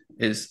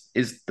is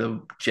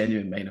the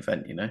genuine main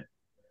event.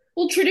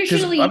 well,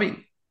 Because I traditionally,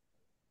 mean,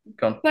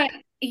 gone. but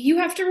you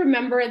have to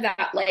remember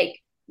that like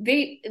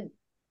they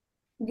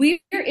we're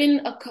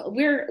in a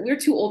we're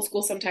too old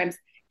school sometimes.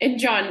 And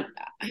John,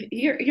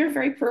 you're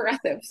very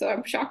progressive, so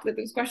I'm shocked that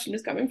this question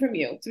is coming from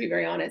you, to be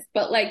very honest.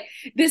 But like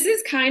this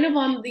is kind of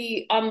on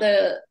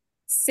the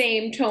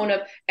same tone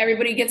of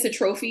everybody gets a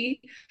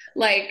trophy.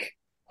 Like,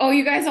 oh,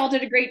 you guys all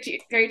did a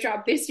great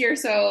job this year,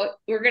 so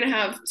we're gonna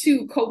have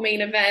two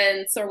co-main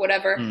events or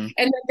whatever. Mm.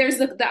 And then there's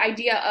the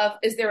idea of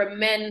is there a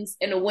men's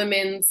and a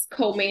women's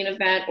co-main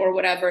event or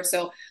whatever.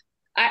 So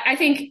I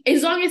think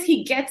as long as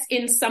he gets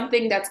in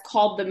something that's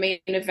called the main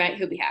event,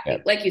 he'll be Yeah,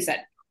 happy. Like you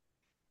said.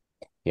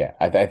 yeah.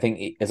 I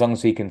think as long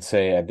as he can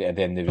say at the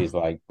end of his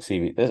like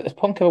CV, has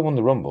Punk ever won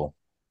the Rumble?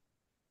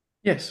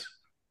 Yes.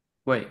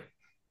 Wait,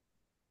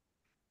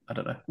 I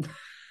don't know.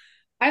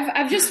 I've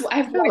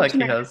I feel wiped like he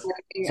my has.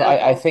 So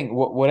memory I of think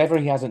whatever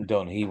he hasn't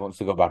done, he wants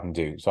to go back and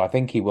do. So I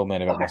think he will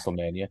main event okay.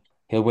 WrestleMania.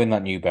 He'll win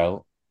that new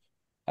belt.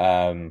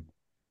 Um,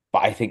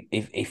 but I think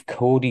if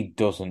Cody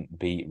doesn't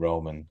beat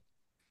Roman,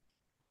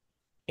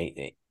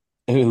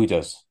 who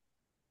does?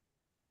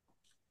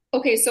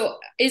 Okay, so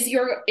is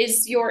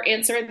your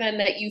answer then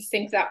that you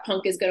think that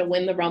Punk is gonna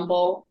win the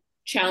Rumble,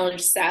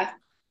 challenge Seth,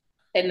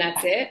 and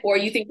that's it? Or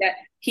you think that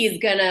he's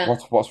gonna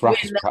What's win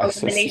Raph's the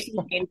prices?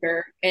 elimination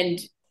chamber and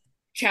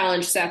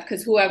challenge Seth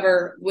because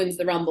whoever wins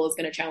the Rumble is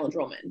gonna challenge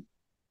Roman?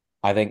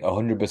 I think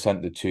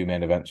 100% the two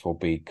main events will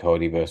be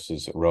Cody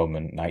versus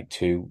Roman night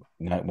two,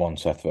 night one,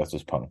 Seth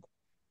versus Punk.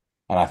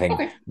 And I think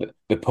Okay.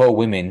 the poor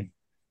women,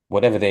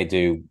 whatever they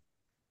do,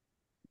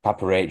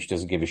 Papa H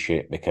doesn't give a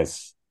shit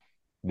because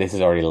this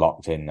is already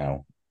locked in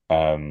now.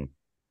 Um,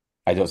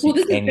 I don't Well, see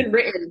this has been any,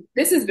 written.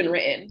 This has been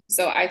written.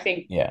 So I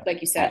think, yeah,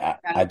 like you said,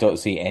 I don't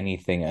see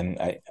anything,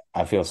 and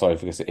I feel sorry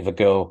because if a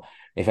girl,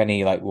 if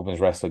any like women's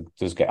wrestler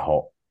does get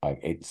hot, like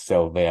it's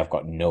still they have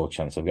got no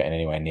chance of getting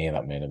anywhere near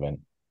that main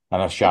event. I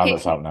know okay.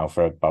 Charlotte's out now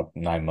for about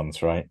 9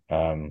 months, right?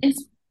 And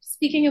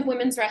speaking of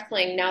women's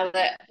wrestling, now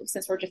that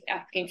since we're just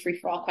asking free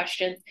for all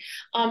questions,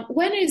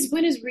 when is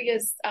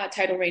Rhea's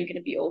title reign going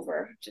to be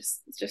over?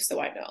 Just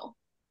so I know.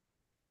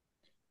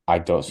 I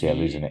don't see her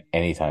losing Ye- it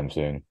anytime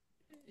soon.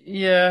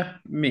 Yeah,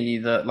 me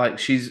either. Like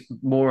she's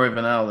more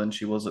over now than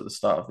she was at the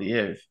start of the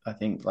year. I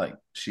think like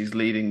she's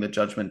leading the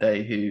Judgment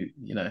Day, who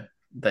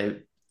they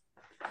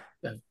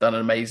have done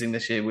amazing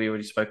this year. We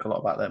already spoke a lot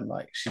about them.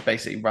 Like she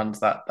basically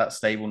runs that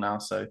stable now.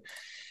 So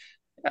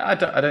I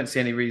don't see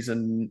any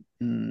reason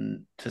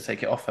to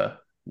take it off her.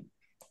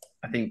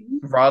 I think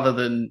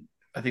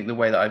I think the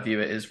way that I view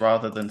it is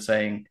rather than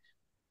saying,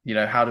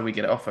 how do we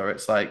get it off her?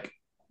 It's like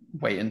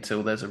wait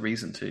until there's a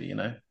reason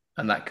to.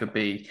 And that could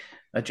be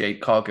a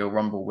Jade Cargill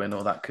Rumble win,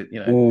 or that could,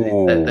 there's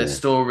Oh,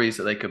 stories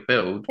that they could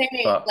build,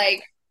 Saying but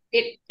like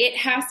it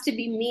has to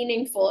be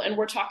meaningful, and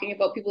we're talking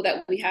about people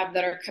that we have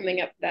that are coming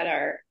up that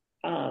are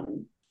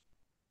um,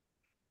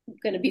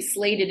 going to be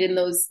slated in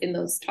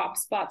those top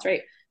spots,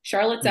 right?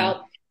 Charlotte's mm,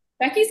 out.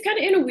 Becky's kind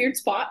of in a weird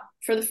spot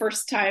for the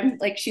first time.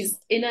 Like she's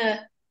in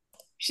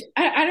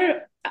I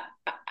don't.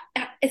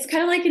 It's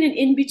kind of like in an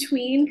in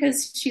between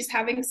because she's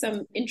having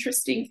some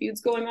interesting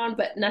feuds going on,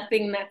 but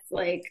nothing that's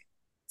like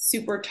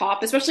super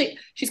top. Especially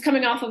she's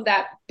coming off of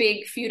that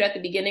big feud at the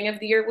beginning of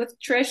the year with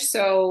Trish.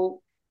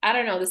 So I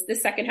don't know.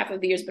 This second half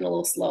of the year has been a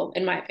little slow,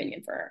 in my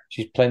opinion, for her.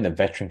 she's playing the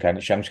veteran kind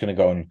of. I'm just going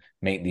to go and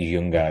make these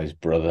young guys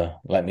brother.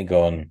 Let me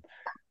go and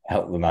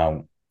help them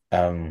out.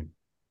 Um,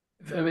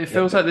 I mean, it yeah,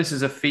 feels but like this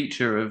is a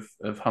feature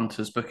of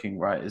Hunter's booking,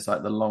 right? It's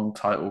like the long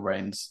title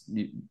reigns,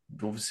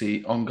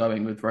 obviously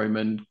ongoing with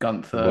Roman. it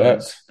Gunther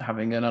is works.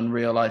 having an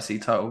unreal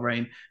IC title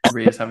reign.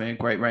 Rhea's having a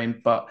great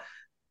reign, but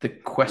the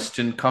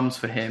question comes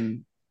for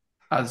him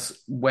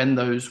as when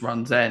those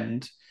runs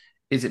end,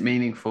 is it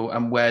meaningful,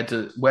 and where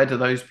do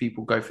those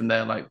people go from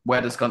there? Like,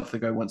 where does Gunther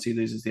go once he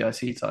loses the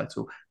IC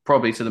title?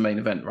 Probably to the main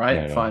event, Yeah,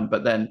 right? yeah. Fine,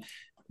 but then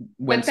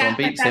when But someone but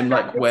beats that's him,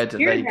 not like, this where do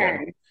year they go?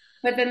 then.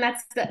 But then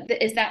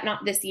is that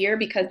not this year?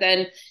 Because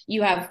then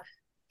you have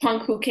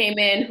Punk who came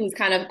in, who's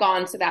kind of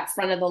gone to that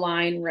front of the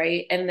line,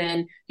 right? And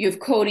then you have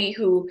Cody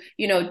who,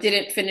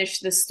 didn't finish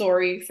the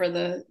story for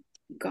the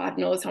God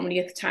knows how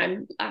many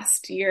time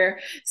last year.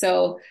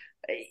 So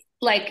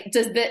like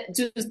does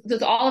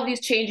all of these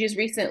changes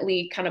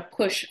recently kind of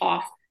push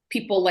off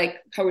people like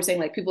how we're saying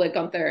like people like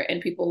Gunther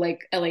and people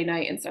like LA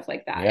Knight and stuff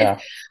like that? Yeah.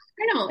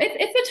 I know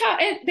it's a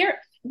tough.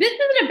 this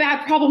isn't a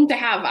bad problem to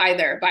have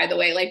either, by the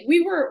way. Like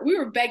we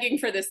were begging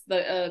for this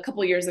a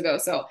couple years ago,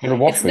 so You're a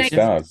wash it's with nice. Yeah.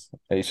 stars.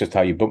 It's just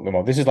how you book them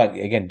all. This is like,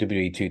 again,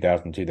 WWE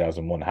 2000,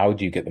 2001. How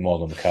do you get them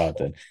all on the card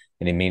and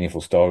in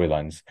meaningful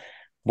storylines?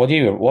 What do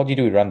you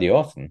do with Randy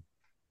Orton?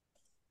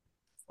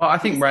 Well, I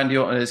think Randy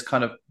Orton is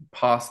kind of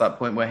past that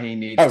point where he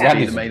needs Oh, to be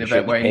the Randy's main shut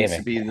event, the where he pay needs me.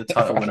 to be the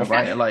title winner,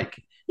 right?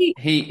 Like He,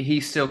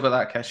 he's still got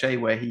that cachet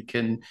where he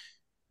can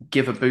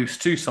give a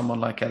boost to someone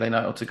like LA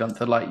Knight or to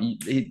Gunther, like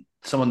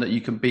someone that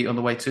you can beat on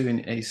the way to,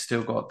 and he's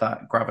still got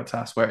that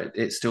gravitas where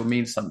it still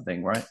means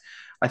something, right?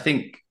 I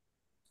think,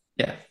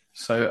 yeah.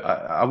 So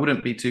I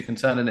wouldn't be too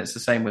concerned, and it's the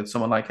same with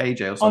someone like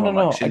AJ or Oh no, someone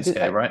like no,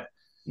 Shinsuke, right?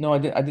 no, I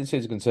did say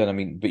it's a concern. I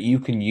mean, but you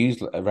can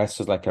use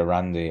wrestlers like a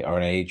Randy or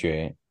an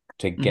AJ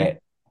to Mm-hmm.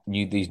 get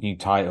these new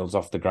titles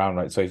off the ground,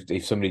 right? So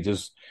if somebody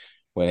does,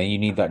 well, you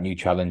need that new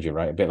challenger,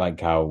 right? A bit like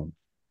how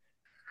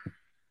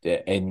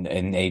in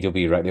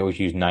AW, right? They always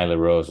use Nyla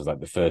Rose as like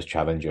the first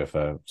challenger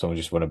for someone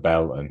just won a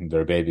belt and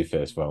they're a baby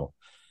face. Well,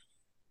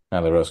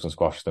 Nyla Rose can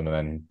squash them and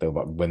then they'll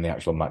win the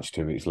actual match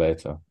 2 weeks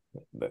later.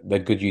 They're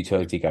good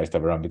utility guys to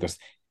have around because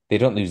they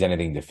don't lose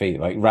anything to defeat.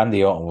 Like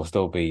Randy Orton will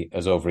still be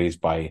as overused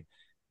by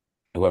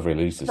whoever he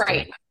loses to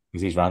right.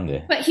 because he's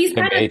Randy. But he's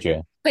Same kind of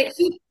AJ. but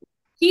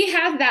he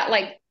has that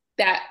like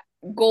that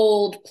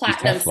gold He's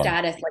platinum Teflon.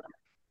 status like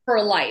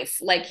for life.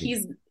 Like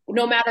he's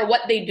no matter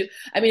what they do.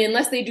 I mean,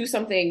 unless they do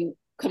something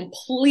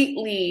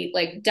completely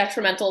like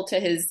detrimental to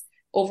his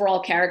overall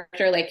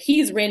character, like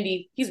he's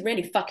Randy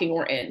fucking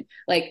Orton.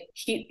 Like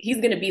he's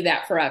gonna be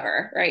that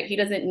forever, right? He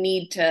doesn't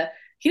need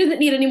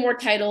any more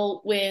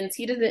title wins.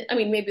 He doesn't, I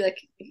mean, maybe like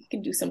he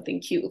can do something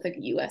cute with like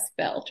a US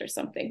belt or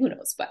something. Who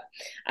knows? But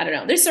I don't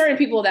know. There's certain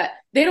people that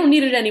they don't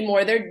need it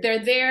anymore. They're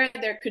there,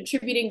 they're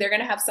contributing, they're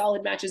gonna have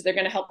solid matches, they're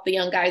gonna help the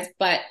young guys,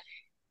 but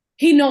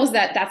he knows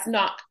that that's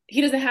not he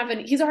doesn't have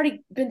any he's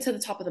already been to the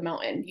top of the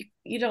mountain.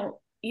 You don't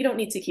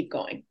need to keep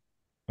going.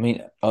 I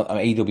mean,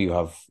 AEW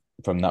have,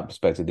 from that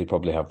perspective, they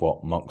probably have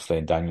what Moxley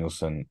and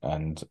Danielson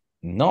and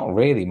not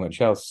really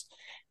much else.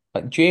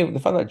 Like the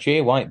fact that Jay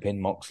White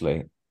pinned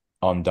Moxley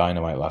on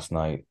Dynamite last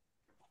night,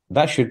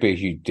 that should be a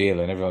huge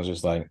deal, and everyone's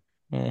just like,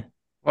 eh.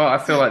 Well, I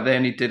feel like they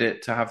only did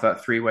it to have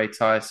that three-way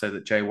tie so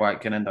that Jay White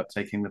can end up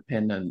taking the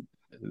pin, and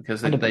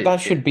because I know, but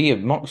that should be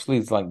it.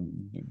 Moxley's like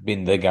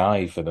been the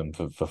guy for them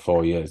for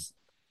 4 years.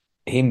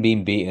 Him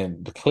being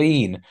beaten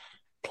clean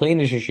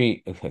as a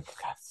sheet. I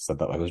said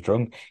that like I was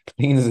drunk.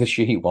 Clean as a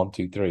sheet. 1,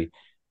 2, 3.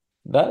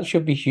 That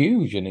should be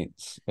huge, and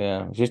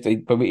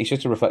but it's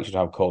just a reflection of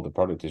how cold the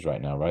product is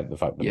right now, right? The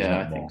fact that there's yeah,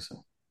 not I think more.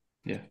 so.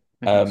 Yeah,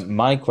 I think so.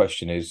 My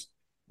question is,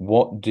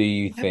 what do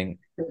you think,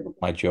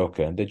 the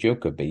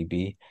Joker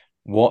baby,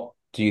 what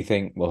do you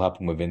think will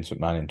happen with Vince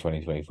McMahon in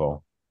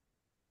 2024?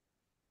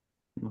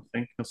 I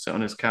think he'll sit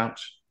on his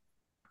couch,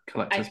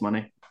 collect I his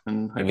money,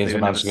 and If hopefully Vince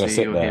we'll never McMahon's going to see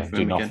sit or hear there, from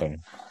do him again. nothing.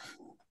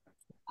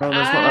 Well,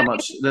 there's not I that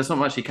much. There's not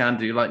much he can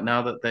do. Like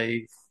now that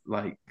they've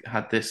like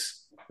had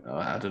this,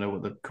 I don't know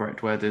what the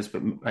correct word is,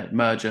 but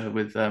merger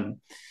with the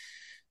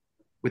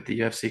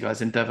UFC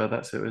guys, Endeavor.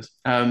 That's who it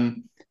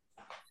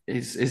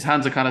is. His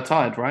hands are kind of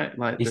tied, right?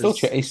 Like He's still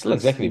there's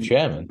executive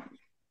chairman.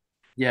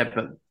 yeah,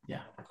 but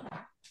yeah,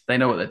 they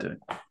know what they're doing.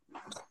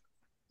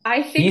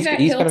 I think He's that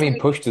he's kind of been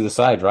pushed to the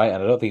side, right?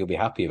 And I don't think he'll be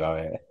happy about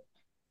it.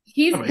 I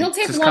mean, he'll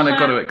take just one kind of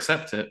got last to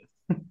accept it.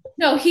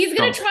 no, he's Go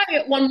gonna on. try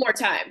it one more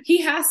time.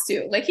 He has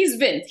to. Like he's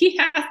Vince. He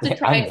has to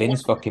try I'm it one.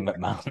 Vince fucking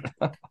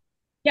McMahon.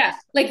 Yeah.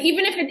 Like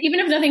even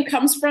if nothing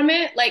comes from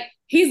it, like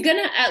he's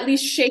gonna at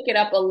least shake it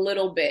up a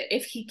little bit.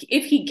 If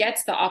he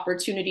gets the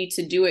opportunity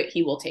to do it,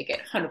 he will take it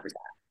 100%.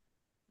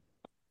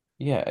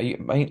 Yeah, I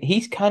mean,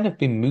 he's kind of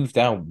been moved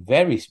out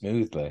very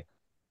smoothly,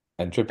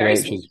 and Triple Very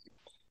H smooth. is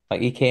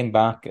like he came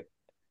back.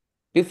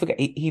 People forget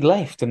he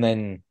left and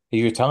then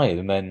he retired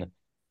and then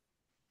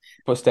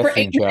put For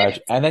Stephanie eight in charge, minutes.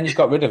 and then just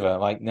got rid of her.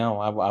 Like, no,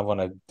 I want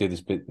to do this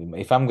bit.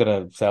 If I'm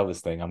gonna sell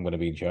this thing, I'm gonna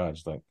be in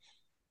charge. Like,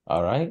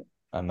 all right,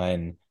 and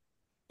then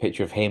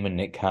picture of him and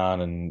Nick Khan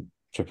and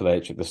Triple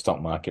H at the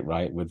stock market,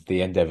 right, with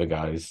the Endeavor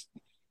guys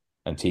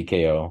and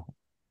TKO.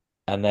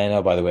 And then,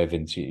 oh, by the way,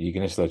 Vince, you're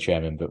going to still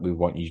chairman, but we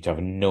want you to have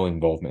no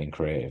involvement in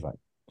creative. Like,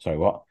 sorry,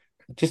 what?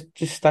 Just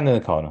stand in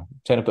the corner.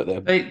 Turn up at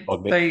the They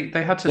board meet-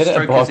 they had to Turn up at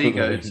stroke board his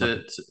ego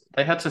meeting.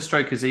 they had to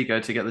stroke his ego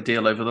to get the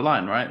deal over the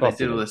line, right? Of They course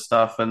they did all did. this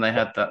stuff, and they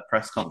had that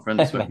press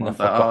conference where And then everyone's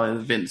they like, fuck off. "Oh,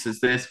 Vince is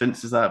this,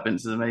 Vince is that,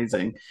 Vince is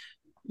amazing."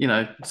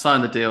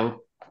 Sign the deal.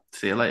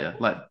 See you later.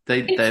 Like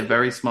they're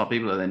very smart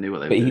people, and they knew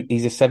what they were But doing.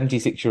 he's a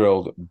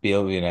 76-year-old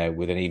billionaire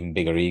with an even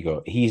bigger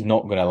ego. He's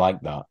not going to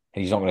like that.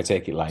 And he's not going to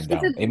take it lying He's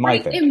down, a in my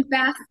great think.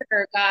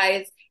 ambassador,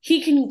 guys.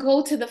 He can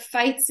go to the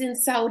fights in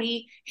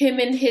Saudi. Him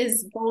and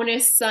his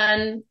bonus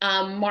son,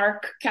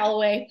 Mark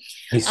Calloway.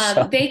 He's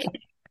so, They can,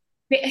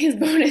 his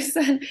bonus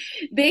son.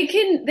 They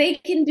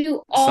can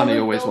do all Sonny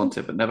of always those.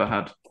 wanted, but never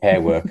had. hair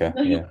worker.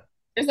 Yeah,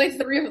 There's like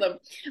three of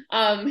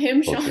them.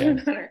 Him, for Sean, sure. and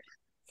Hunter.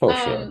 For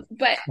sure.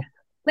 But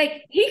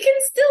like he can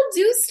still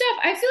do stuff.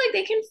 I feel like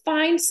they can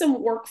find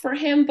some work for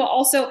him, but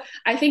also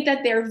I think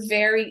that they're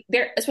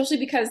especially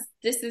because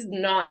this is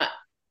not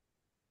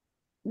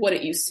what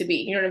it used to be.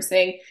 You know what I'm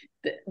saying?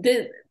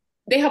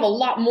 They have a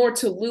lot more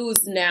to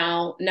lose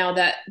now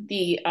that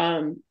the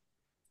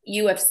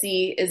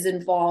UFC is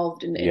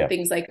involved and Yeah.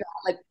 things like that.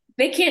 Like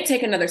they can't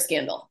take another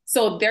scandal.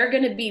 So they're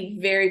going to be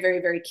very,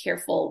 very, very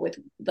careful with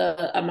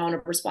the amount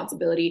of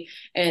responsibility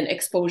and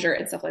exposure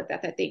and stuff like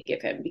that that they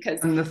give him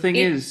because And the thing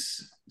it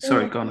is,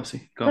 sorry, go on,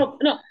 Essie, go on.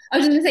 no, I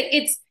was just gonna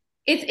say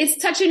it's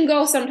touch and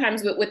go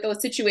sometimes with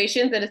those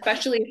situations, and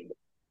especially if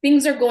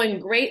things are going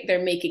great,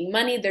 they're making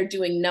money, they're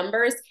doing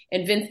numbers,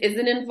 and Vince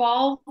isn't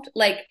involved.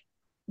 Like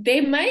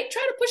they might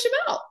try to push him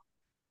out.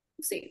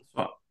 We'll see.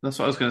 That's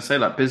what I was going to say.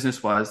 Like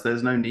business wise,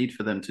 there's no need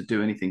for them to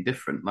do anything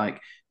different. Like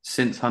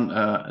since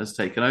Hunter has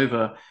taken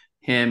over,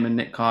 him and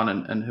Nick Khan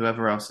and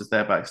whoever else is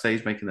there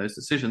backstage making those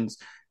decisions,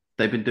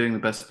 they've been doing the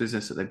best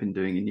business that they've been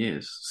doing in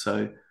years.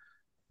 So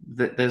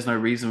there's no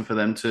reason for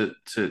them to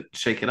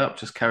shake it up.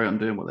 Just carry on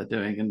doing what they're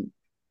doing.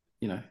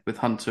 And with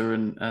Hunter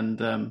and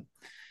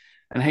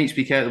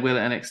HBK at the wheel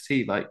at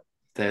NXT, like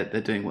they're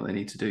doing what they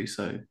need to do.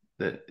 So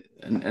that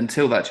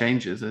until that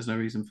changes, there's no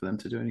reason for them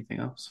to do anything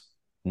else.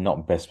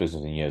 Not best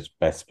business in years,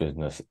 best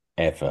business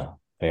ever.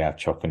 They are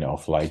chopping it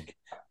off like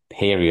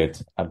period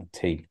at the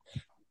T.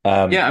 Yeah,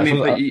 I I mean,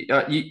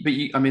 saw,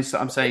 I mean, so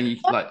I'm saying,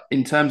 like,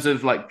 in terms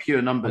of like pure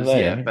I'm numbers,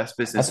 yeah, there. best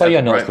I business saw your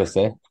ever, notes right? list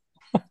there.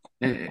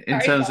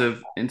 In Sorry.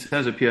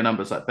 terms of pure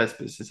numbers, like best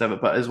business ever,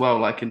 but as well,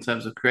 like in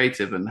terms of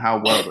creative and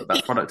how well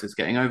that product is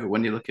getting over.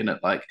 When you're looking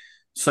at like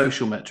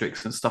social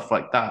metrics and stuff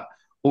like that,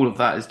 all of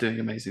that is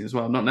doing amazing as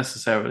well. Not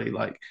necessarily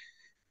like,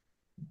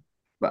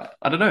 but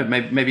I don't know,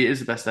 maybe it is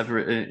the best ever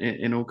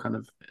in all kind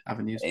of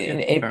avenues. But yeah,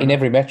 fair In enough.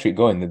 every metric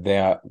going, that they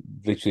are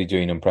literally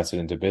doing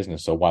unprecedented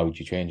business. So why would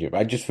you change it?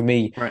 But just for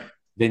me, Right.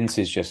 Vince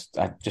is just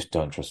I just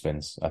don't trust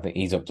Vince. I think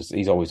he's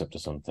always up to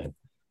something.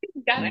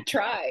 He's gotta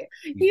try.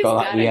 He's He's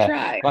got that, gotta yeah,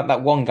 try. like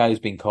that one guy who's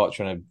been caught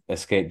trying to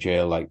escape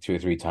jail like 2 or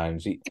 3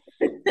 times.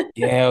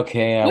 Yeah,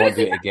 okay, I What won't does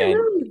do he it have to again.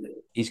 lose?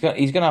 He's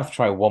gonna have to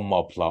try one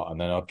more plot,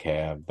 and then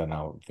okay, then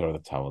I'll throw the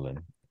towel in.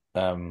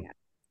 Yeah.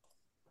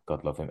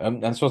 God love him.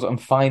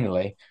 And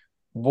finally,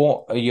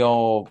 what are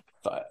your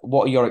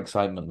what are your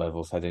excitement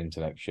levels heading into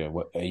next year?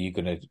 What are you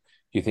gonna? Do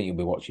you think you'll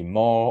be watching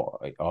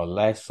more or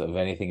less of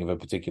anything of a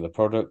particular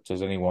product?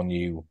 Is anyone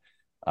you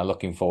are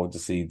looking forward to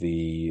see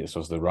the I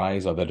suppose the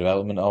rise or the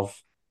development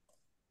of?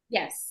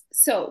 Yes.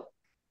 So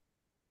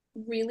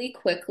really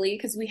quickly,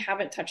 because we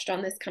haven't touched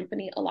on this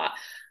company a lot.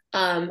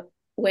 Um,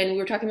 when we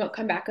were talking about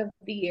comeback of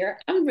the year,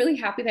 I'm really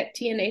happy that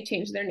TNA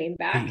changed their name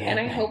back, and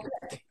I DNA. hope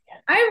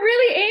I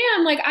really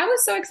am. Like, I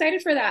was so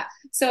excited for that.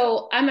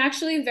 So I'm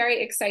actually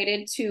very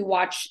excited to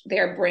watch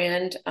their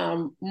brand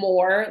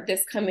more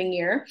this coming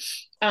year.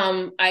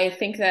 I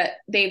think that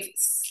they've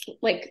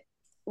like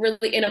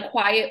really in a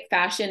quiet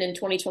fashion in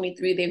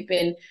 2023, they've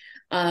been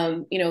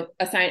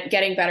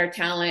getting better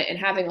talent and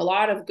having a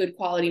lot of good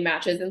quality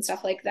matches and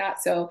stuff like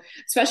that. So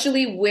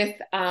especially with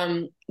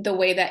the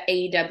way that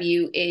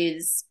AEW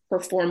is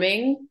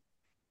performing,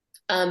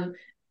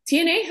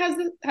 TNA has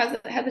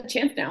a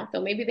chance now,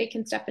 so maybe they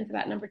can step into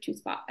that number 2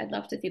 spot. I'd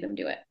love to see them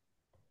do it.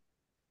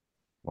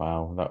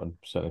 Wow, that would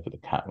certainly put the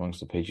cat amongst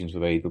the pigeons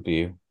with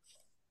AEW.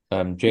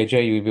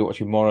 JJ, you will be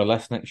watching more or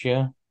less next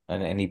year,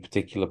 and any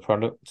particular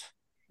product?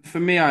 For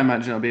me, I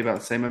imagine it'll be about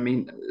the same. I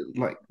mean,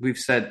 like we've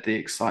said, the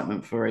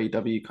excitement for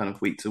AEW kind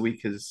of week to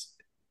week is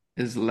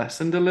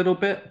lessened a little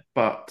bit,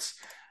 but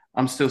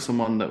I'm still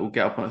someone that will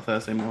get up on a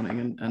Thursday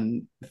morning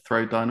and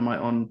throw Dynamite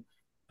on.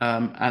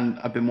 And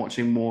I've been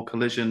watching more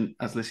Collision.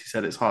 As Lissy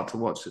said, it's hard to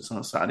watch. It's on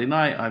a Saturday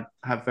night. I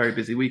have very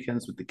busy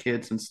weekends with the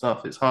kids and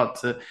stuff. It's hard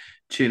to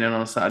tune in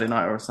on a Saturday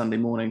night or a Sunday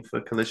morning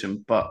for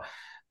Collision. But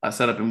I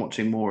said I've been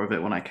watching more of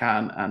it when I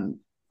can, and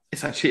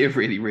it's actually a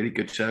really, really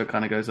good show. It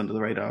kind of goes under the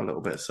radar a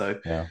little bit. So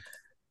Yeah.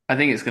 I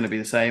think it's going to be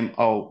the same.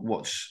 I'll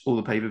watch all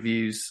the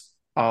pay-per-views.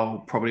 I'll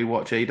probably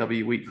watch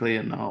AEW weekly,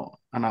 and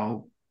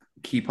I'll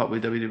keep up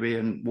with WWE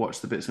and watch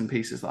the bits and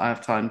pieces that I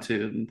have time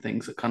to, and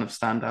things that kind of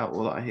stand out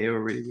or that I hear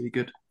are really, really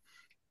good.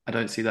 I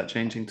don't see that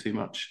changing too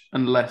much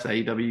unless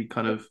AEW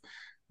kind of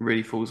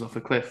really falls off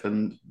a cliff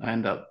and I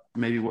end up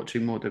maybe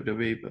watching more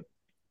WWE. But at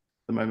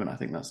the moment, I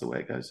think that's the way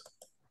it goes.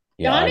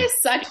 Yeah, John is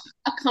such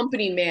a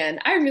company man.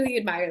 I really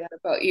admire that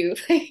about you.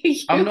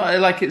 I'm not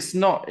like it's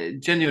not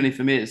genuinely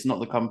for me. It's not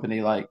the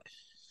company like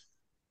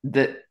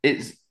that.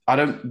 It's I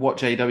don't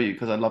watch AEW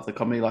because I love the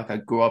company. Like I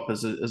grew up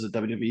as a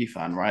WWE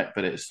fan, right?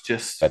 But it's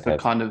just for Bedhead.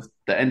 kind of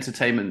the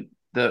entertainment,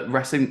 the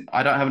wrestling.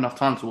 I don't have enough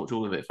time to watch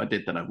all of it. If I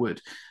did, then I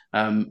would.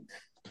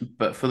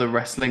 But for the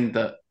wrestling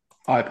that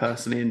I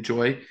personally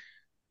enjoy,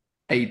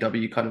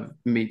 AEW kind of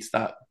meets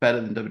that better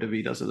than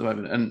WWE does at the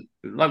moment. And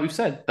like we've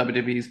said,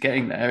 WWE is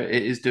getting there.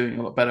 It is doing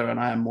a lot better, and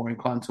I am more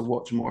inclined to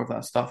watch more of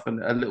that stuff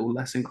and a little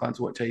less inclined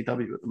to watch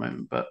AEW at the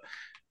moment. But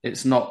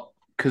it's not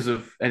because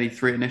of any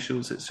three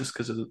initials. It's just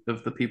because of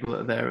the people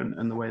that are there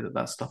and the way that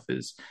that stuff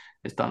is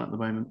done at the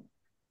moment.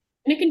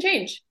 And it can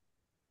change.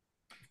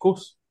 Of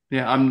course.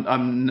 Yeah,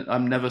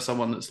 I'm never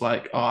someone that's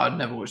like, oh, I'd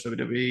never watch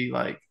WWE,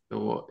 like,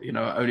 or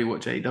I only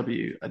watch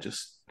AEW. I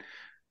just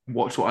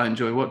watch what I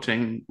enjoy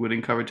watching. Would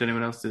encourage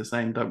anyone else to do the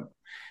same. Don't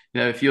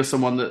if you're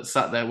someone that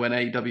sat there when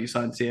AEW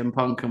signed CM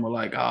Punk and were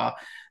like, why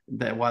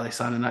are they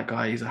signing that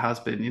guy? He's a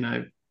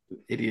has-been,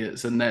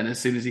 idiots. And then as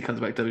soon as he comes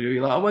back to WWE,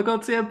 you're like, oh my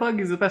God, CM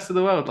Punk is the best in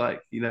the world.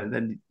 Like,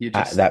 then you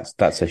just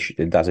That's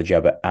a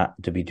jab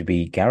at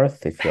WWE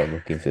Gareth if you're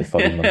looking to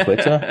follow him on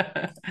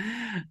Twitter.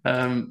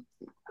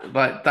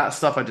 Like that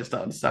stuff I just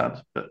don't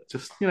understand. But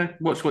just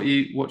watch what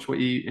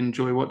you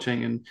enjoy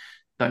watching, and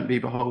don't be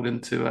beholden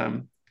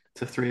to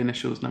three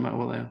initials, no matter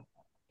what they are.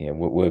 Yeah,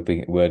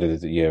 word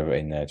of the year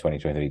in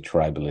 2023,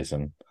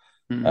 tribalism.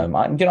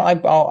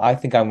 Mm. I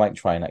think I might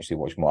try and actually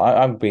watch more.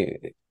 I've been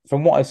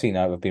from what I've seen,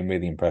 I've been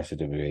really impressed with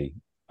WWE,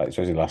 like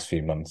especially the last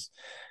few months.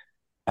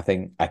 I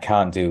think I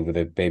can't deal with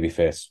a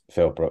babyface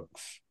Phil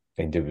Brooks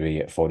in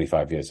WWE at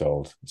 45 years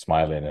old,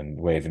 smiling and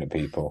waving at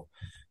people.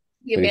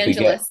 The But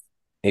evangelist.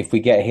 if we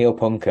get heel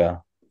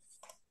punker,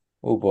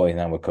 oh boy,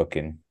 now we're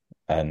cooking.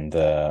 And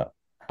I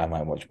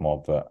might watch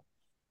more, but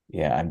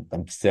yeah,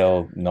 I'm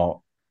still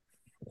not.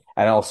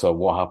 And also,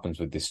 what happens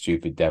with this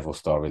stupid devil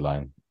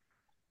storyline?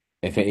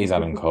 If it is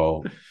Adam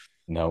Cole,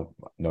 no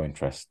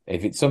interest.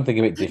 If it's something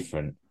a bit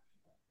different,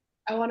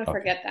 I want to okay.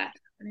 forget that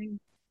happening.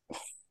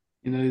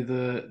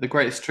 The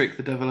greatest trick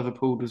the devil ever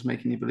pulled was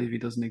making you believe he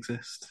doesn't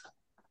exist.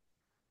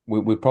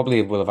 We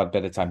probably will have had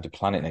better time to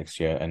plan it next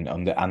year, and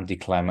on the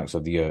anti-climax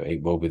of the year,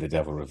 it will be the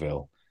devil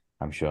reveal.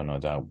 I'm sure, no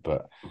doubt.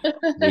 But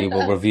we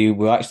will review.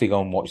 We'll actually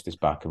go and watch this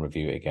back and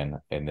review it again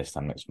in this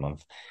time next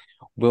month.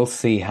 We'll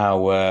see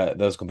how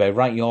those compare.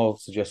 Write your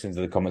suggestions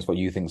in the comments. What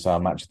you think is our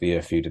match of the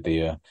year, feud of the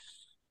year,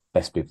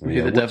 best people of the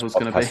Who year, the worst devil's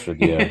going to be. podcaster of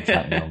the year,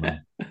 Jack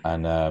Milner.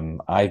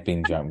 And I've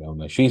been Jack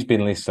Milner. She's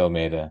been Lisa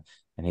Almeida,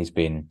 and he's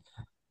been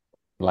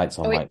lights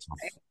on, Oh, wait. lights off,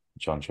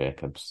 John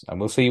Jacobs. And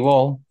we'll see you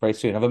all very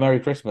soon. Have a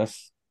Merry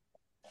Christmas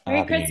and Merry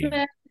Happy New Year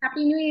Christmas.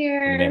 Happy New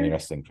from the Mainly Year.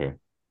 Wrestling crew.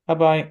 Bye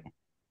bye.